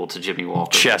the equal to Jimmy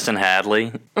Walker. Chesson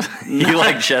Hadley. You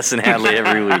like Chesson Hadley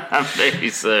every week. Maybe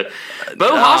so.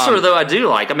 Bo Hostler, though, I do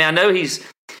like. I know his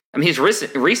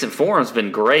recent form's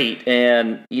been great,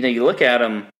 and you look at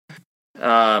him.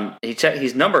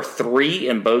 He's number 3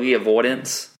 in bogey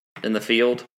avoidance in the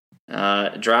field.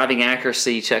 Driving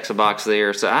accuracy checks a box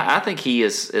there, so I think he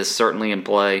is certainly in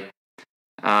play.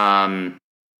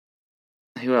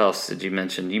 Who else did you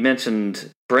mention? You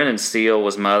mentioned Brendan Steele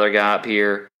was my other guy up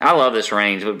here. I love this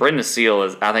range, but Brendan Steele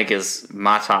is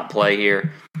my top play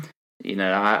here.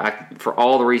 I for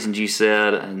all the reasons you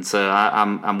said, and so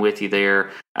I'm with you there.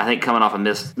 I think coming off a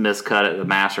missed cut at the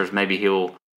Masters, maybe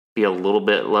he'll be a little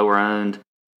bit lower owned.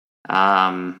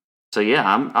 So yeah,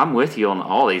 I'm with you on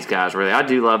all these guys. Really, I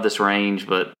do love this range,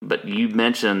 but you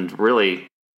mentioned really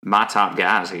my top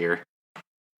guys here.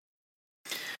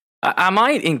 I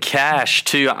might in cash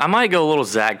too. I might go a little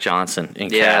Zach Johnson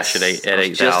in cash at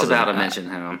 8,000. Just about to mention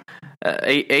him.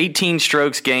 18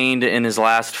 strokes gained in his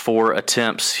last 4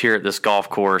 attempts here at this golf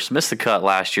course. Missed the cut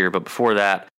last year, but before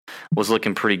that was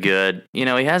looking pretty good. He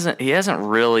hasn't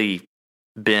really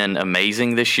been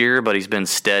amazing this year, but he's been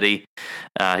steady.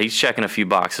 He's checking a few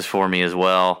boxes for me as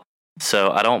well. So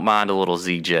I don't mind a little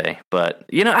ZJ, but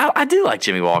I do like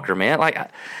Jimmy Walker, man.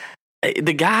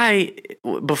 The guy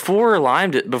before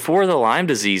the Lyme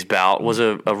disease bout was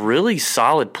a really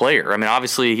solid player. I mean,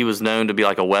 obviously he was known to be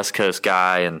like a West Coast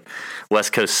guy and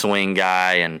West Coast swing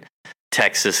guy and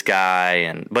Texas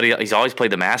guy, but he's always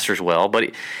played the Masters well.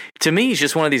 But to me, he's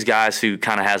just one of these guys who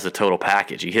kind of has the total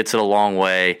package. He hits it a long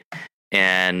way,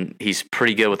 and he's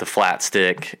pretty good with the flat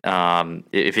stick.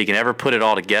 If he can ever put it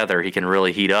all together, he can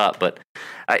really heat up. But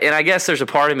I guess there's a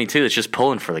part of me too that's just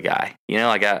pulling for the guy.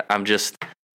 I'm just.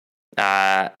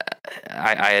 It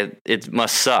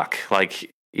must suck.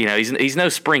 He's no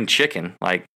spring chicken.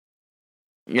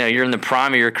 You're in the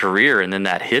prime of your career, and then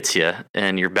that hits you,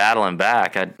 and you're battling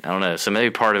back. I don't know. So maybe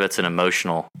part of it's an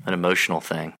emotional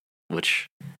thing, which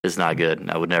is not good.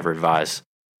 I would never advise.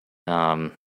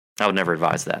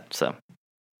 That. So.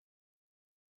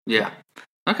 Yeah.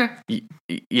 Okay.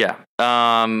 Yeah.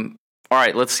 All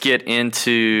right. Let's get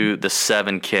into the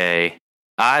 7K.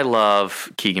 I love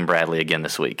Keegan Bradley again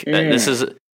this week. This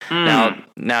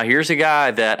Now here's a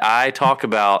guy that I talk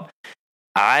about.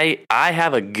 I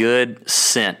have a good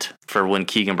scent for when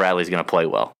Keegan Bradley's going to play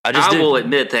well. I will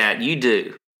admit that you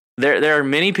do. There are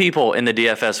many people in the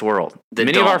DFS world,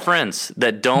 many of our friends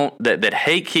that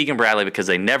hate Keegan Bradley because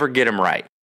they never get him right.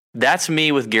 That's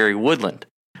me with Gary Woodland.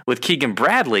 With Keegan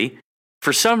Bradley,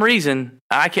 for some reason,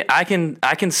 I pick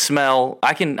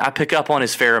up on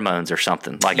his pheromones or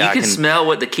something. Like you can smell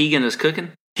what the Keegan is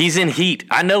cooking. He's in heat.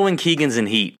 I know when Keegan's in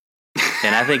heat,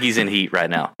 and I think he's in heat right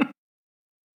now.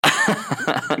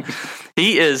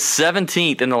 He is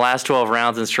 17th in the last 12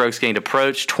 rounds in strokes gained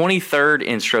approach, 23rd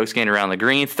in strokes gained around the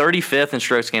green, 35th in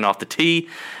strokes gained off the tee.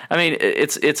 I mean,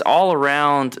 it's all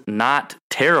around not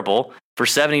terrible for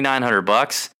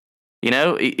 $7,900. You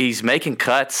know, he's making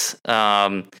cuts.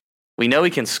 We know he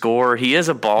can score. He is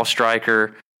a ball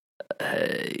striker.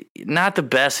 Not the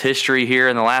best history here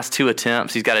in the last 2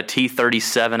 attempts. He's got a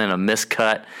T37 and a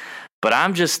miscut. But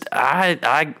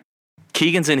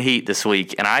Keegan's in heat this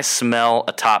week, and I smell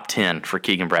a top 10 for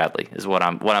Keegan Bradley is what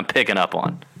I'm picking up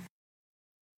on.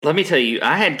 Let me tell you,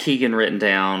 I had Keegan written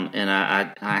down, and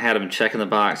I had him checking the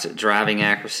box at driving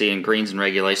accuracy and greens and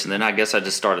regulation. Then I guess I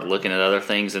just started looking at other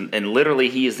things, and literally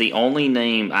he is the only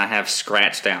name I have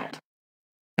scratched out.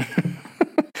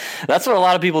 That's what a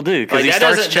lot of people do because that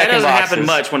doesn't happen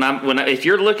much if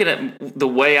you're looking at the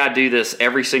way I do this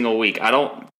every single week. I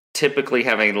don't typically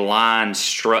have a line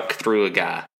struck through a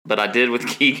guy, but I did with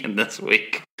Keegan this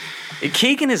week.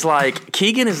 Keegan is like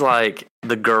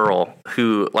the girl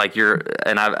who I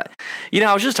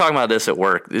was just talking about this at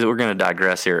work. We're going to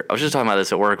digress here. I was just talking about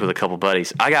this at work with a couple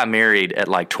buddies. I got married at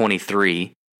like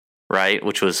 23, right,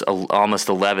 which was almost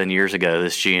 11 years ago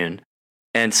this June.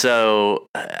 And so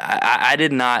I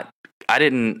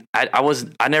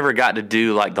never got to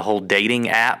do like the whole dating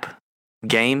app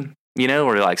game, you know,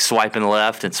 where you're like swiping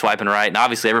left and swiping right. And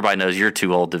obviously everybody knows you're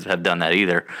too old to have done that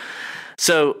either.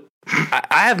 So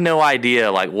I have no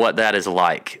idea like what that is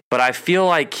like, but I feel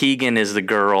like Keegan is the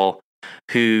girl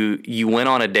who you went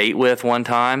on a date with one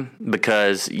time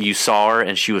because you saw her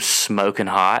and she was smoking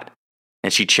hot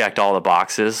and she checked all the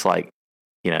boxes. Like,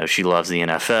 you know, she loves the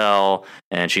NFL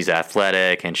and she's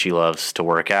athletic and she loves to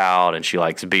work out and she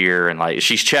likes beer and like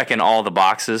she's checking all the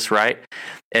boxes, right?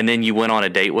 And then you went on a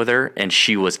date with her and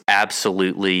she was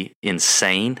absolutely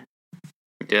insane.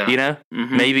 Yeah. You know,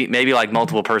 maybe like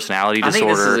multiple personality disorder. I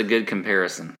think this is a good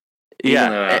comparison.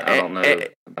 Yeah. I don't know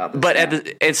about this.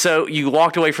 But and so you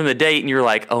walked away from the date and you're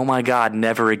like, oh my God,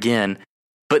 never again.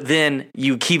 But then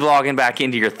you keep logging back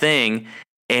into your thing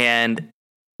and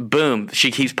boom,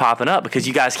 she keeps popping up because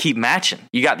you guys keep matching.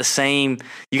 You got the same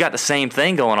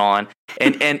thing going on,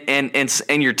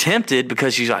 and you're tempted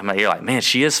because you're like, man,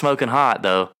 she is smoking hot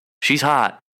though. She's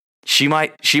hot. She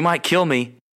might kill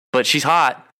me, but she's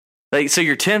hot. Like, so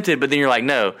you're tempted, but then you're like,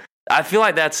 no. I feel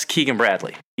like that's Keegan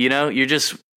Bradley. You know, you're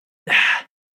just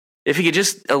if you could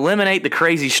just eliminate the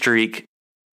crazy streak,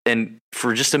 and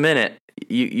for just a minute,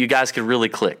 you guys could really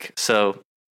click. So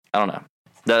I don't know.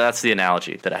 That's the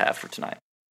analogy that I have for tonight.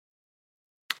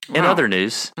 In other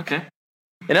news,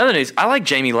 I like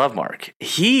Jamie Lovemark.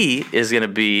 He is going to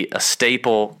be a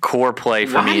staple core play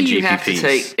for me in GPPs. Why do you have to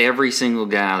take every single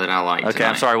guy that I like Okay, tonight?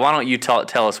 I'm sorry. Why don't you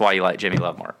tell us why you like Jamie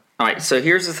Lovemark? All right, so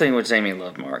here's the thing with Jamie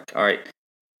Lovemark. All right,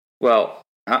 well,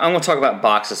 I'm going to talk about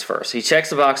boxes first. He checks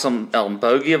the box on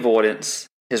bogey avoidance.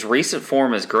 His recent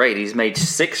form is great. He's made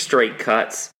 6 straight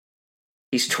cuts.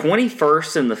 He's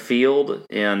 21st in the field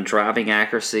in driving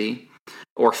accuracy,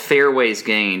 or fairways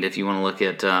gained if you want to look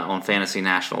at on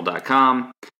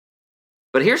fantasynational.com.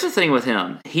 But here's the thing with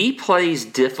him. He plays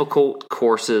difficult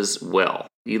courses well.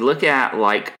 You look at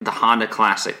like the Honda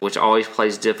Classic, which always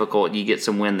plays difficult. You get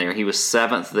some win there. He was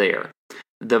 7th there.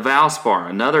 The Valspar,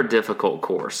 another difficult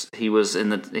course. He was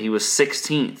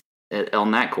 16th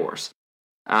on that course.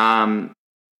 So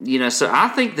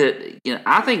I think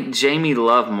Jamie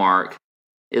Lovemark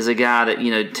is a guy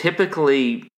that,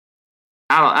 typically,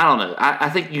 I don't know. I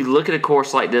think you look at a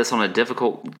course like this on a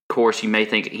difficult course, you may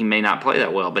think he may not play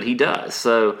that well, but he does.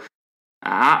 So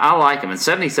I like him, and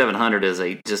 7,700 is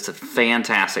just a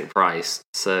fantastic price.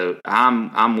 So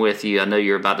I'm with you. I know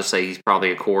you're about to say he's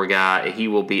probably a core guy. He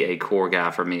will be a core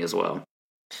guy for me as well.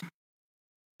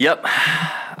 Yep,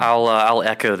 I'll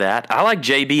echo that. I like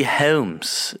JB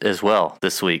Holmes as well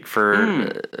this week.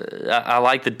 I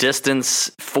like the distance,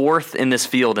 4th in this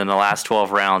field in the last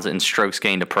 12 rounds in strokes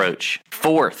gained approach.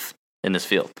 4th in this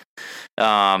field.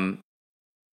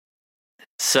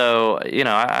 So,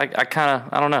 I kind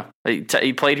of, I don't know.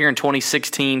 He played here in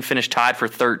 2016, finished tied for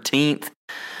 13th.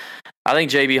 I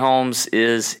think JB Holmes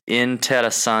is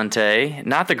interessante.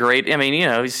 Not the great. I mean,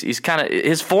 he's kind of,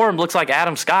 his form looks like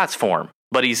Adam Scott's form.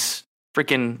 but he's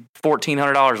freaking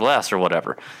 $1,400 less or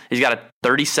whatever. He's got a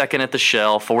 32nd at the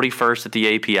Shell, 41st at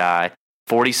the API,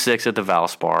 46th at the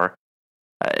Valspar.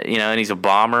 And he's a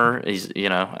bomber. He's,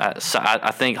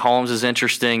 I think Holmes is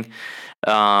interesting.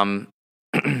 I'm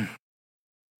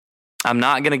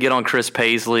not going to get on Chris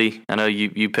Paisley. I know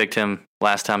you picked him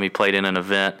last time he played in an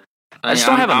event. I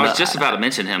was just about to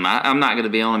mention him. I'm not going to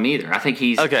be on him either. I think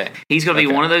he's going to be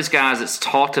one of those guys that's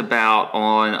talked about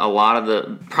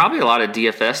on probably a lot of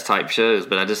DFS type shows,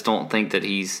 but I just don't think that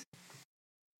he's.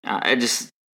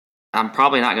 I'm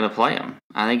probably not going to play him.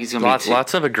 I think he's going to be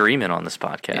lots of agreement on this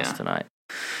podcast tonight.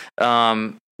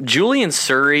 Julian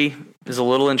Surrey is a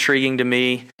little intriguing to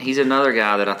me. He's another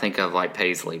guy that I think of like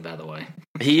Paisley, by the way.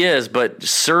 He is, but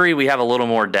Surrey we have a little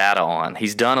more data on.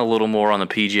 He's done a little more on the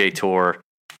PGA Tour.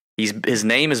 His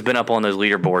name has been up on those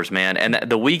leaderboards, man. And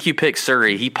the week you picked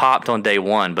Surrey, he popped on day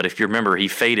one, but if you remember, he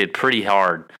faded pretty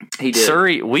hard. He did.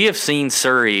 Surrey, we have seen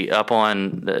Surrey up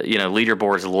on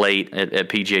leaderboards late at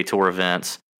PGA Tour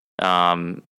events. He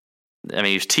was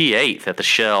T8th at the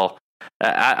Shell.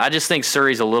 I just think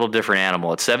Surrey's a little different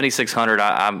animal. At 7,600,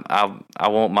 I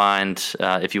won't mind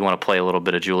if you want to play a little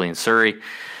bit of Julian Surrey.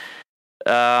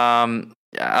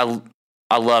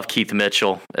 I love Keith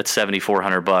Mitchell at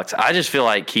 $7,400. I just feel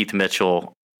like Keith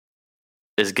Mitchell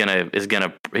he's gonna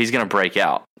break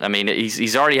out. I mean,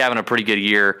 he's already having a pretty good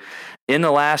year. In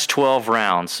the last 12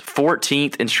 rounds,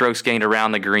 14th in strokes gained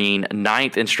around the green,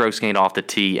 9th in strokes gained off the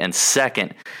tee, and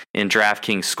 2nd in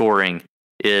DraftKings scoring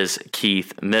is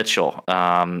Keith Mitchell.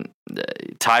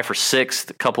 Tie for 6th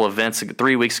a couple events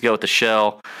 3 weeks ago at the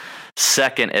Shell.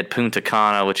 2nd at Punta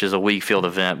Cana, which is a weak field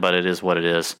event, but it is what it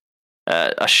is.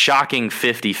 A shocking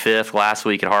 55th last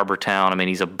week at Harbor Town. I mean,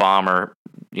 he's a bomber,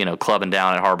 clubbing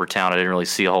down at Harbor Town. I didn't really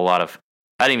see a whole lot of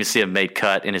 – I didn't even see him made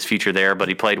cut in his future there, but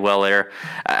he played well there.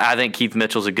 I think Keith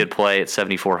Mitchell's a good play at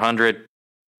 7,400.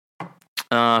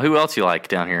 Who else you like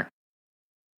down here?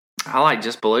 I like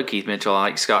just below Keith Mitchell. I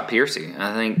like Scott Piercy.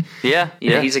 I think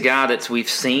he's a guy that we've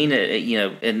seen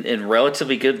in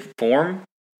relatively good form.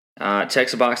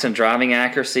 Checks a box in driving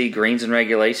accuracy, greens and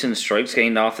regulation, strokes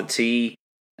gained off the tee.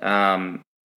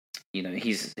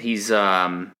 He's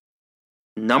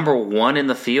number 1 in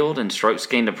the field in strokes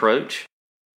gained approach.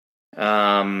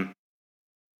 Number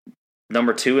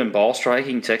 2 in ball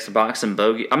striking, checks the box in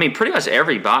bogey. I mean, pretty much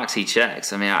every box he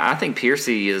checks. I mean, I think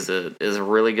Piercy is a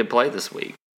really good play this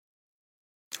week.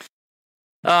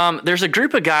 There's a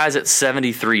group of guys at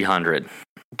 7,300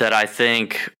 that I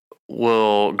think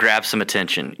will grab some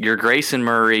attention. Your Grayson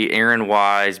Murray, Aaron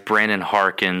Wise, Brandon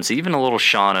Harkins, even a little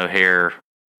Sean O'Hare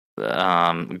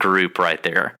group right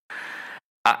there.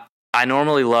 I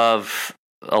normally love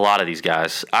a lot of these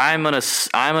guys. I'm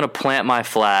gonna plant my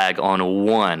flag on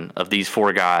one of these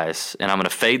 4 guys, and I'm gonna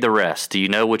fade the rest. Do you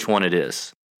know which one it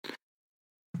is?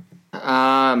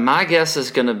 My guess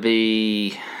is gonna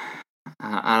be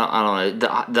I don't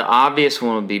know. The obvious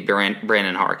one would be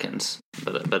Brandon Harkins,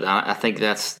 but I think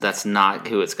that's not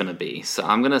who it's gonna be. So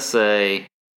I'm gonna say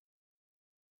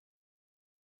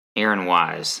Aaron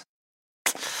Wise.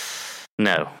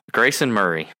 No, Grayson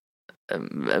Murray.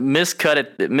 Miscut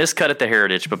at the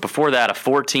Heritage, but before that, a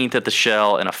 14th at the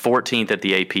Shell and a 14th at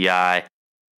the API.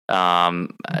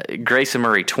 Grayson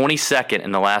Murray, 22nd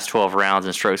in the last 12 rounds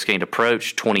in strokes gained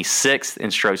approach, 26th in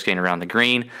strokes gained around the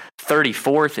green,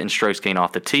 34th in strokes gained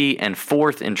off the tee, and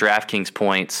 4th in DraftKings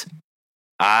points.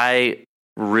 I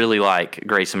really like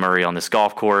Grayson Murray on this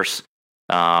golf course.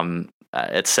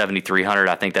 At 7,300,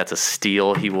 I think that's a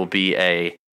steal. He will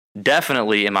be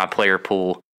definitely in my player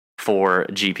pool for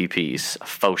GPPs,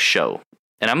 faux show.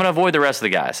 And I'm going to avoid the rest of the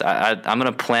guys. I'm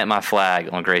going to plant my flag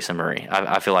on Grayson Murray.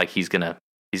 I feel like he's going to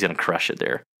crush it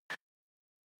there.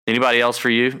 Anybody else for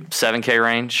you? 7K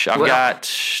range? I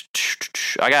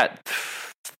got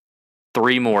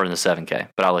 3 more in the 7K,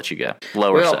 but I'll let you go.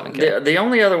 Lower 7K. The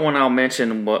only other one I'll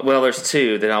mention, there's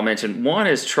 2 that I'll mention. One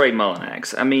is Trey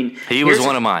Mullinax. I mean, he was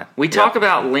one of mine. We talk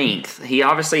about length. He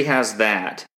obviously has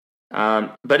that.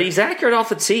 But he's accurate off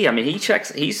the tee. I mean,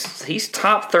 he's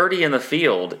top 30 in the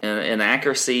field in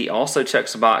accuracy. Also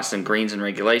checks the box in greens and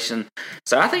regulation.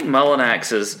 So I think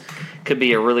Mullinax could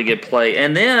be a really good play.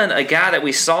 And then a guy that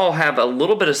we saw have a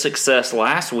little bit of success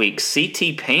last week,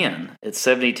 CT Pan at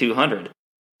 7,200.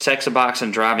 Checks the box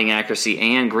in driving accuracy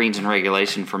and greens and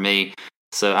regulation for me.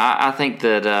 So I think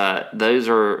that those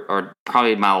are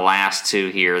probably my last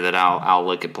 2 here that I'll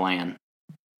look at playing.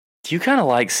 You kind of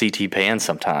like CT Pan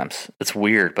sometimes. It's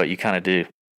weird, but you kind of do.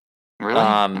 Really?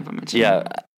 Yeah,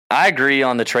 I agree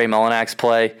on the Trey Mullinax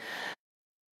play.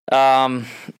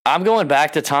 I'm going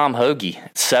back to Tom Hoagie,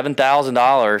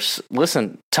 $7,000.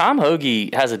 Listen, Tom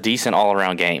Hoagie has a decent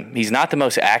all-around game. He's not the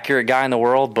most accurate guy in the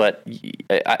world, but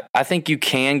I think you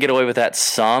can get away with that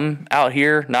some out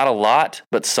here. Not a lot,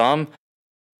 but some.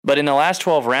 But in the last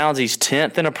 12 rounds, he's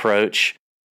 10th in approach,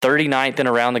 39th in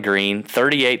around the green,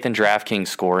 38th in DraftKings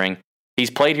scoring.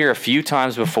 He's played here a few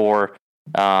times before.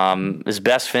 His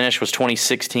best finish was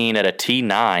 2016 at a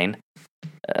T9.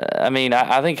 I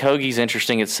think Hoagie's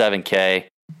interesting at $7K.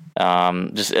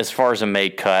 Just as far as a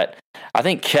made cut, I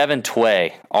think Kevin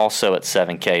Tway also at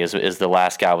 $7K is the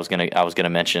last guy I was gonna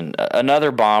mention.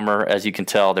 Another bomber, as you can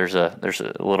tell. There's a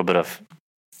little bit of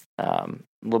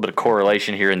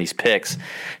correlation here in these picks.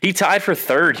 He tied for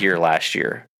third here last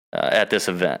year at this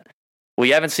event. We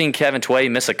haven't seen Kevin Tway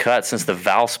miss a cut since the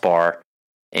Valspar,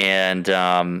 and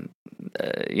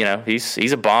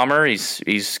he's a bomber.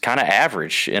 He's kind of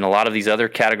average in a lot of these other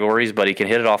categories, but he can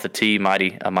hit it off the tee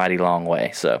a mighty long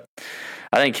way. So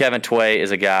I think Kevin Tway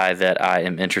is a guy that I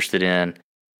am interested in.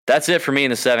 That's it for me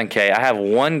in the 7K. I have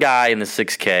one guy in the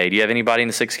 6K. Do you have anybody in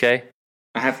the 6K?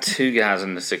 I have two guys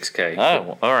in the 6K.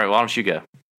 Oh, all right. Why don't you go?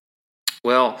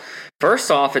 Well,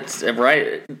 first off, it's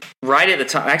right at the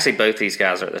top. Actually, both these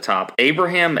guys are at the top.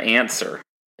 Abraham Answer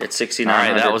at 6,900.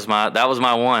 All right, that was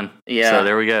my one. Yeah. So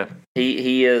there we go.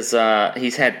 He is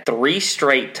he's had 3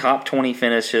 straight top 20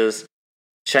 finishes.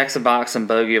 Checks a box and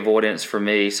bogey avoidance for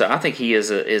me. So I think he is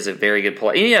a very good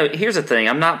play. And, here's the thing.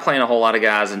 I'm not playing a whole lot of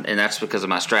guys, and that's because of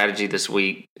my strategy this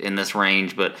week in this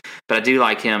range. But I do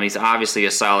like him. He's obviously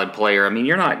a solid player. I mean,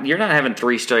 you're not having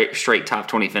 3 straight top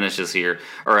 20 finishes here,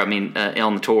 or on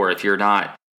the tour if you're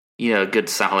not a good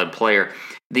solid player.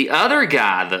 The other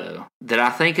guy though that I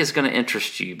think is going to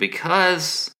interest you,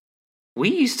 because we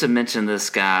used to mention this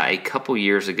guy a couple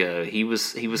years ago. He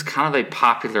was kind of a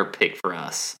popular pick for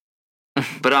us.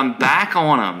 But I'm back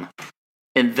on him,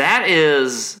 and that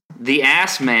is the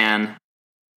ass man,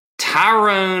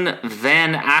 Tyrone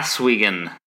Van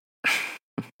Aswegen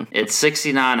at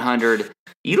 6,900.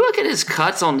 You look at his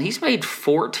cuts he's made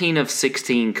 14 of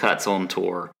 16 cuts on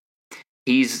tour.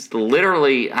 He's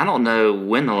literally, I don't know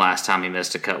when the last time he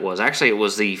missed a cut was. Actually, it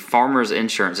was the Farmers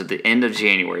Insurance at the end of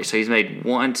January. So he's made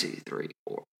 1, 2, 3,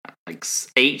 4, like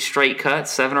 8 straight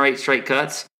cuts, 7 or 8 straight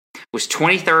cuts. Was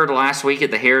 23rd last week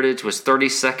at the Heritage, was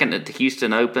 32nd at the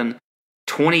Houston Open,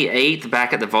 28th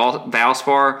back at the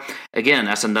Valspar. Again,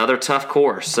 that's another tough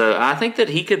course. So I think that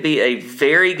he could be a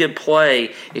very good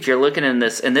play if you're looking in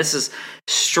this. And this is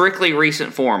strictly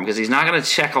recent form, because he's not going to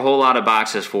check a whole lot of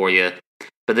boxes for you.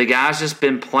 But the guy's just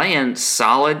been playing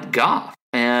solid golf.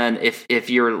 And if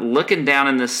you're looking down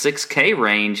in the 6K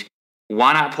range,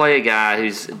 why not play a guy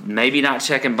who's maybe not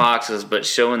checking boxes, but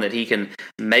showing that he can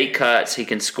make cuts, he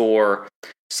can score.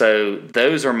 So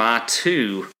those are my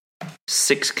 2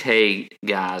 6K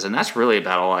guys, and that's really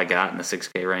about all I got in the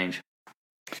 6K range.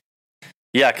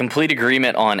 Yeah, complete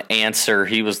agreement on Answer.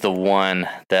 He was the one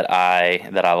that I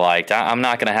liked. I'm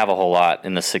not going to have a whole lot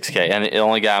in the 6K, and the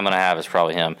only guy I'm going to have is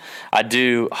probably him. I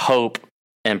do hope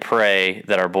and pray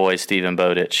that our boy Stephen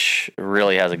Bowditch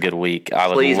really has a good week. I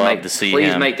would love to see him.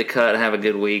 Please make the cut and have a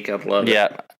good week. I'd love it.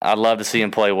 Yeah, I'd love to see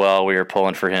him play well. We are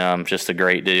pulling for him. Just a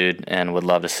great dude, and would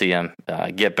love to see him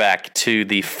get back to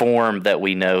the form that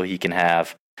we know he can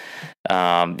have.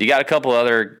 You got a couple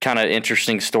other kind of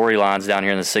interesting storylines down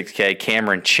here in the 6K.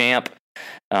 Cameron Champ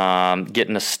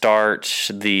getting a start.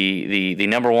 The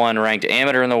number 1 ranked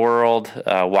amateur in the world,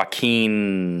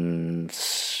 Joaquin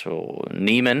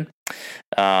Neiman,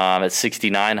 at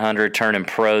 6,900, turning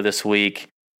pro this week.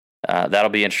 That'll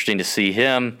be interesting to see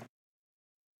him.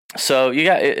 So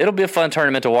it'll be a fun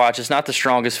tournament to watch. It's not the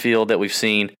strongest field that we've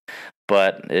seen,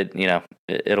 but I think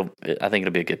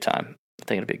it'll be a good time.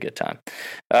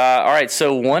 All right,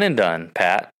 so one and done,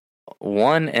 Pat.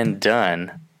 One and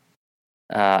done.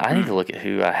 I need to look at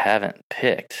who I haven't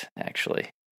picked, actually.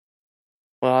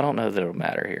 Well, I don't know that it'll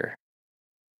matter here.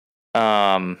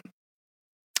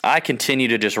 I continue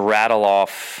to just rattle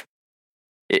off.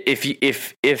 If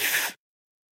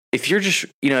you're just,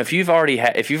 if you've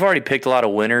already picked a lot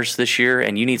of winners this year,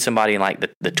 and you need somebody in like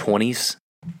the 20s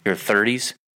or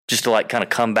 30s just to like kind of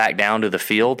come back down to the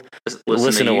field,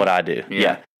 listen to what I do.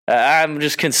 Yeah. I'm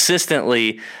just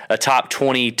consistently a top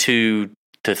 22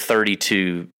 to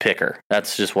 32 picker.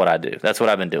 That's just what I do. That's what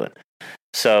I've been doing.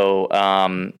 So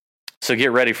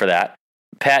get ready for that.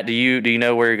 Pat, do you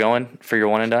know where you're going for your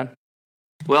one and done?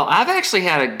 Well, I've actually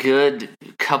had a good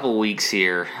couple weeks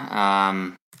here.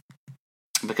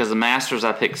 Because the Masters,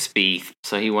 I picked Spieth,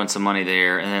 so he won some money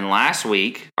there. And then last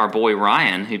week, our boy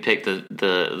Ryan, who picked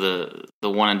the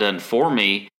one and done for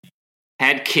me,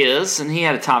 had Kiz, and he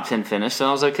had a top 10 finish, so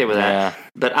I was okay with that.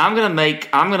 But I'm gonna make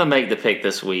the pick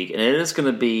this week, and it is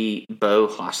gonna be Bo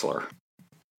Hostler.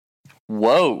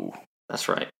 Whoa, that's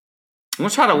right. I'm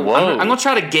gonna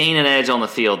try to gain an edge on the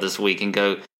field this week and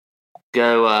go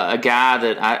a guy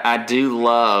that I do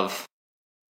love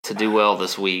to do well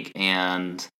this week,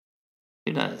 and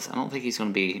who knows? I don't think he's going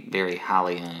to be very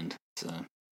highly owned. So,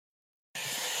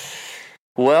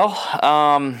 well,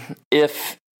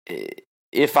 if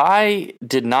I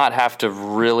did not have to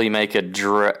really make a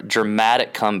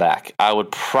dramatic comeback, I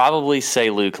would probably say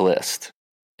Luke List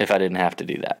if I didn't have to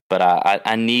do that. But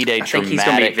I need a dramatic. I think he's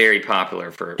going to be very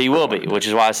popular for. He will be, which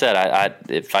is why I said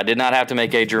if I did not have to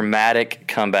make a dramatic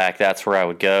comeback, that's where I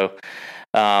would go.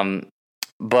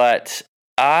 But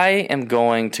I am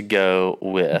going to go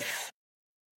with.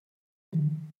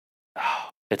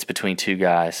 It's between two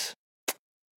guys.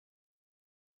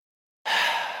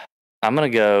 I'm going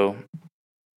to go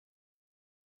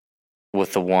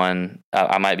with the one.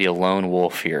 I might be a lone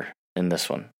wolf here in this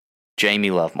one. Jamie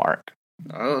Lovemark.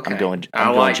 Okay. I'm going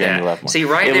Jamie Lovemark. See,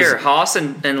 Haas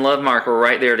and Lovemark were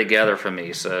right there together for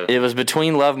me. So it was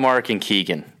between Lovemark and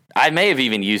Keegan. I may have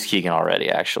even used Keegan already,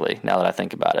 actually, now that I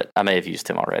think about it. I may have used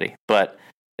him already. But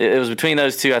it was between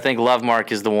those two. I think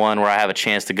Lovemark is the one where I have a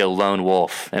chance to go lone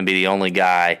wolf and be the only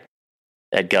guy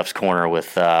at Guff's corner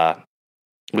with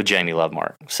Jamie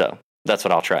Lovemark. So that's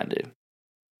what I'll try and do.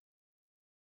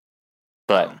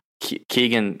 But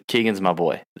Keegan's my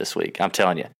boy this week. I'm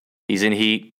telling you. He's in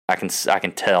heat. I can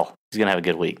tell he's going to have a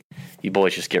good week. You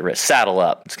boys just get ready. Saddle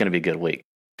up. It's going to be a good week.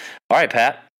 All right,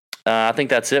 Pat. I think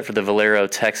that's it for the Valero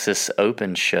Texas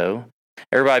Open show.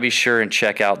 Everybody be sure and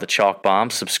check out the Chalk Bomb.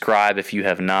 Subscribe if you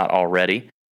have not already.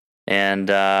 And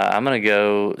I'm going to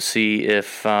go see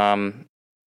if I'm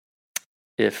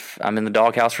in the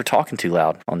doghouse for talking too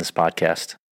loud on this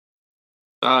podcast.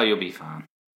 Oh, you'll be fine.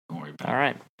 Don't worry about it. All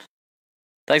right.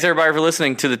 Thanks, everybody, for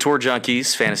listening to the Tour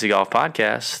Junkies Fantasy Golf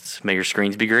Podcast. May your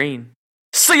screens be green.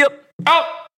 See ya! Out!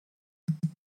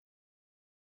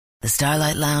 The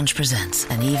Starlight Lounge presents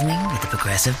an evening with the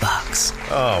Progressive Box.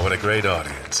 Oh, what a great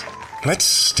audience.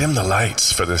 Let's dim the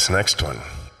lights for this next one.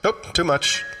 Nope, too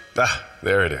much.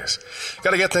 There it is.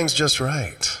 Gotta get things just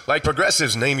right. Like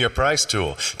Progressive's Name Your Price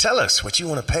tool. Tell us what you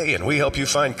want to pay, and we help you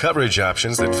find coverage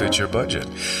options that fit your budget.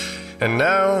 And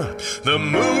now, the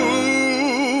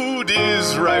mood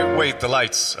is right. Wait, the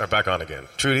lights are back on again.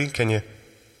 Trudy, can you?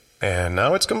 And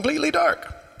now it's completely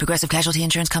dark. Progressive Casualty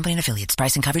Insurance Company and Affiliates.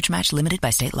 Price and coverage match limited by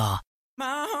state law.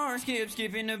 My heart keeps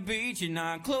skipping the beat. You're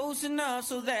not close enough,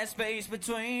 so that space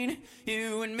between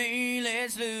you and me,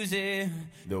 let's lose it.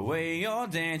 The way you're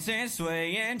dancing,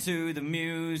 swaying to the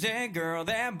music, girl,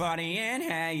 that body and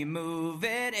how you move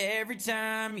it. Every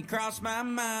time you cross my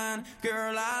mind,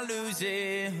 girl, I lose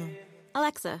it.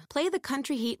 Alexa, play the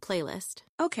Country Heat playlist.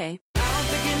 Okay. I don't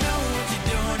think you know what you're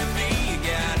doing to me. You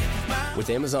got With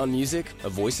Amazon Music, a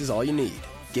voice is all you need.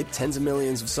 Get tens of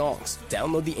millions of songs.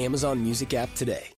 Download the Amazon Music app today.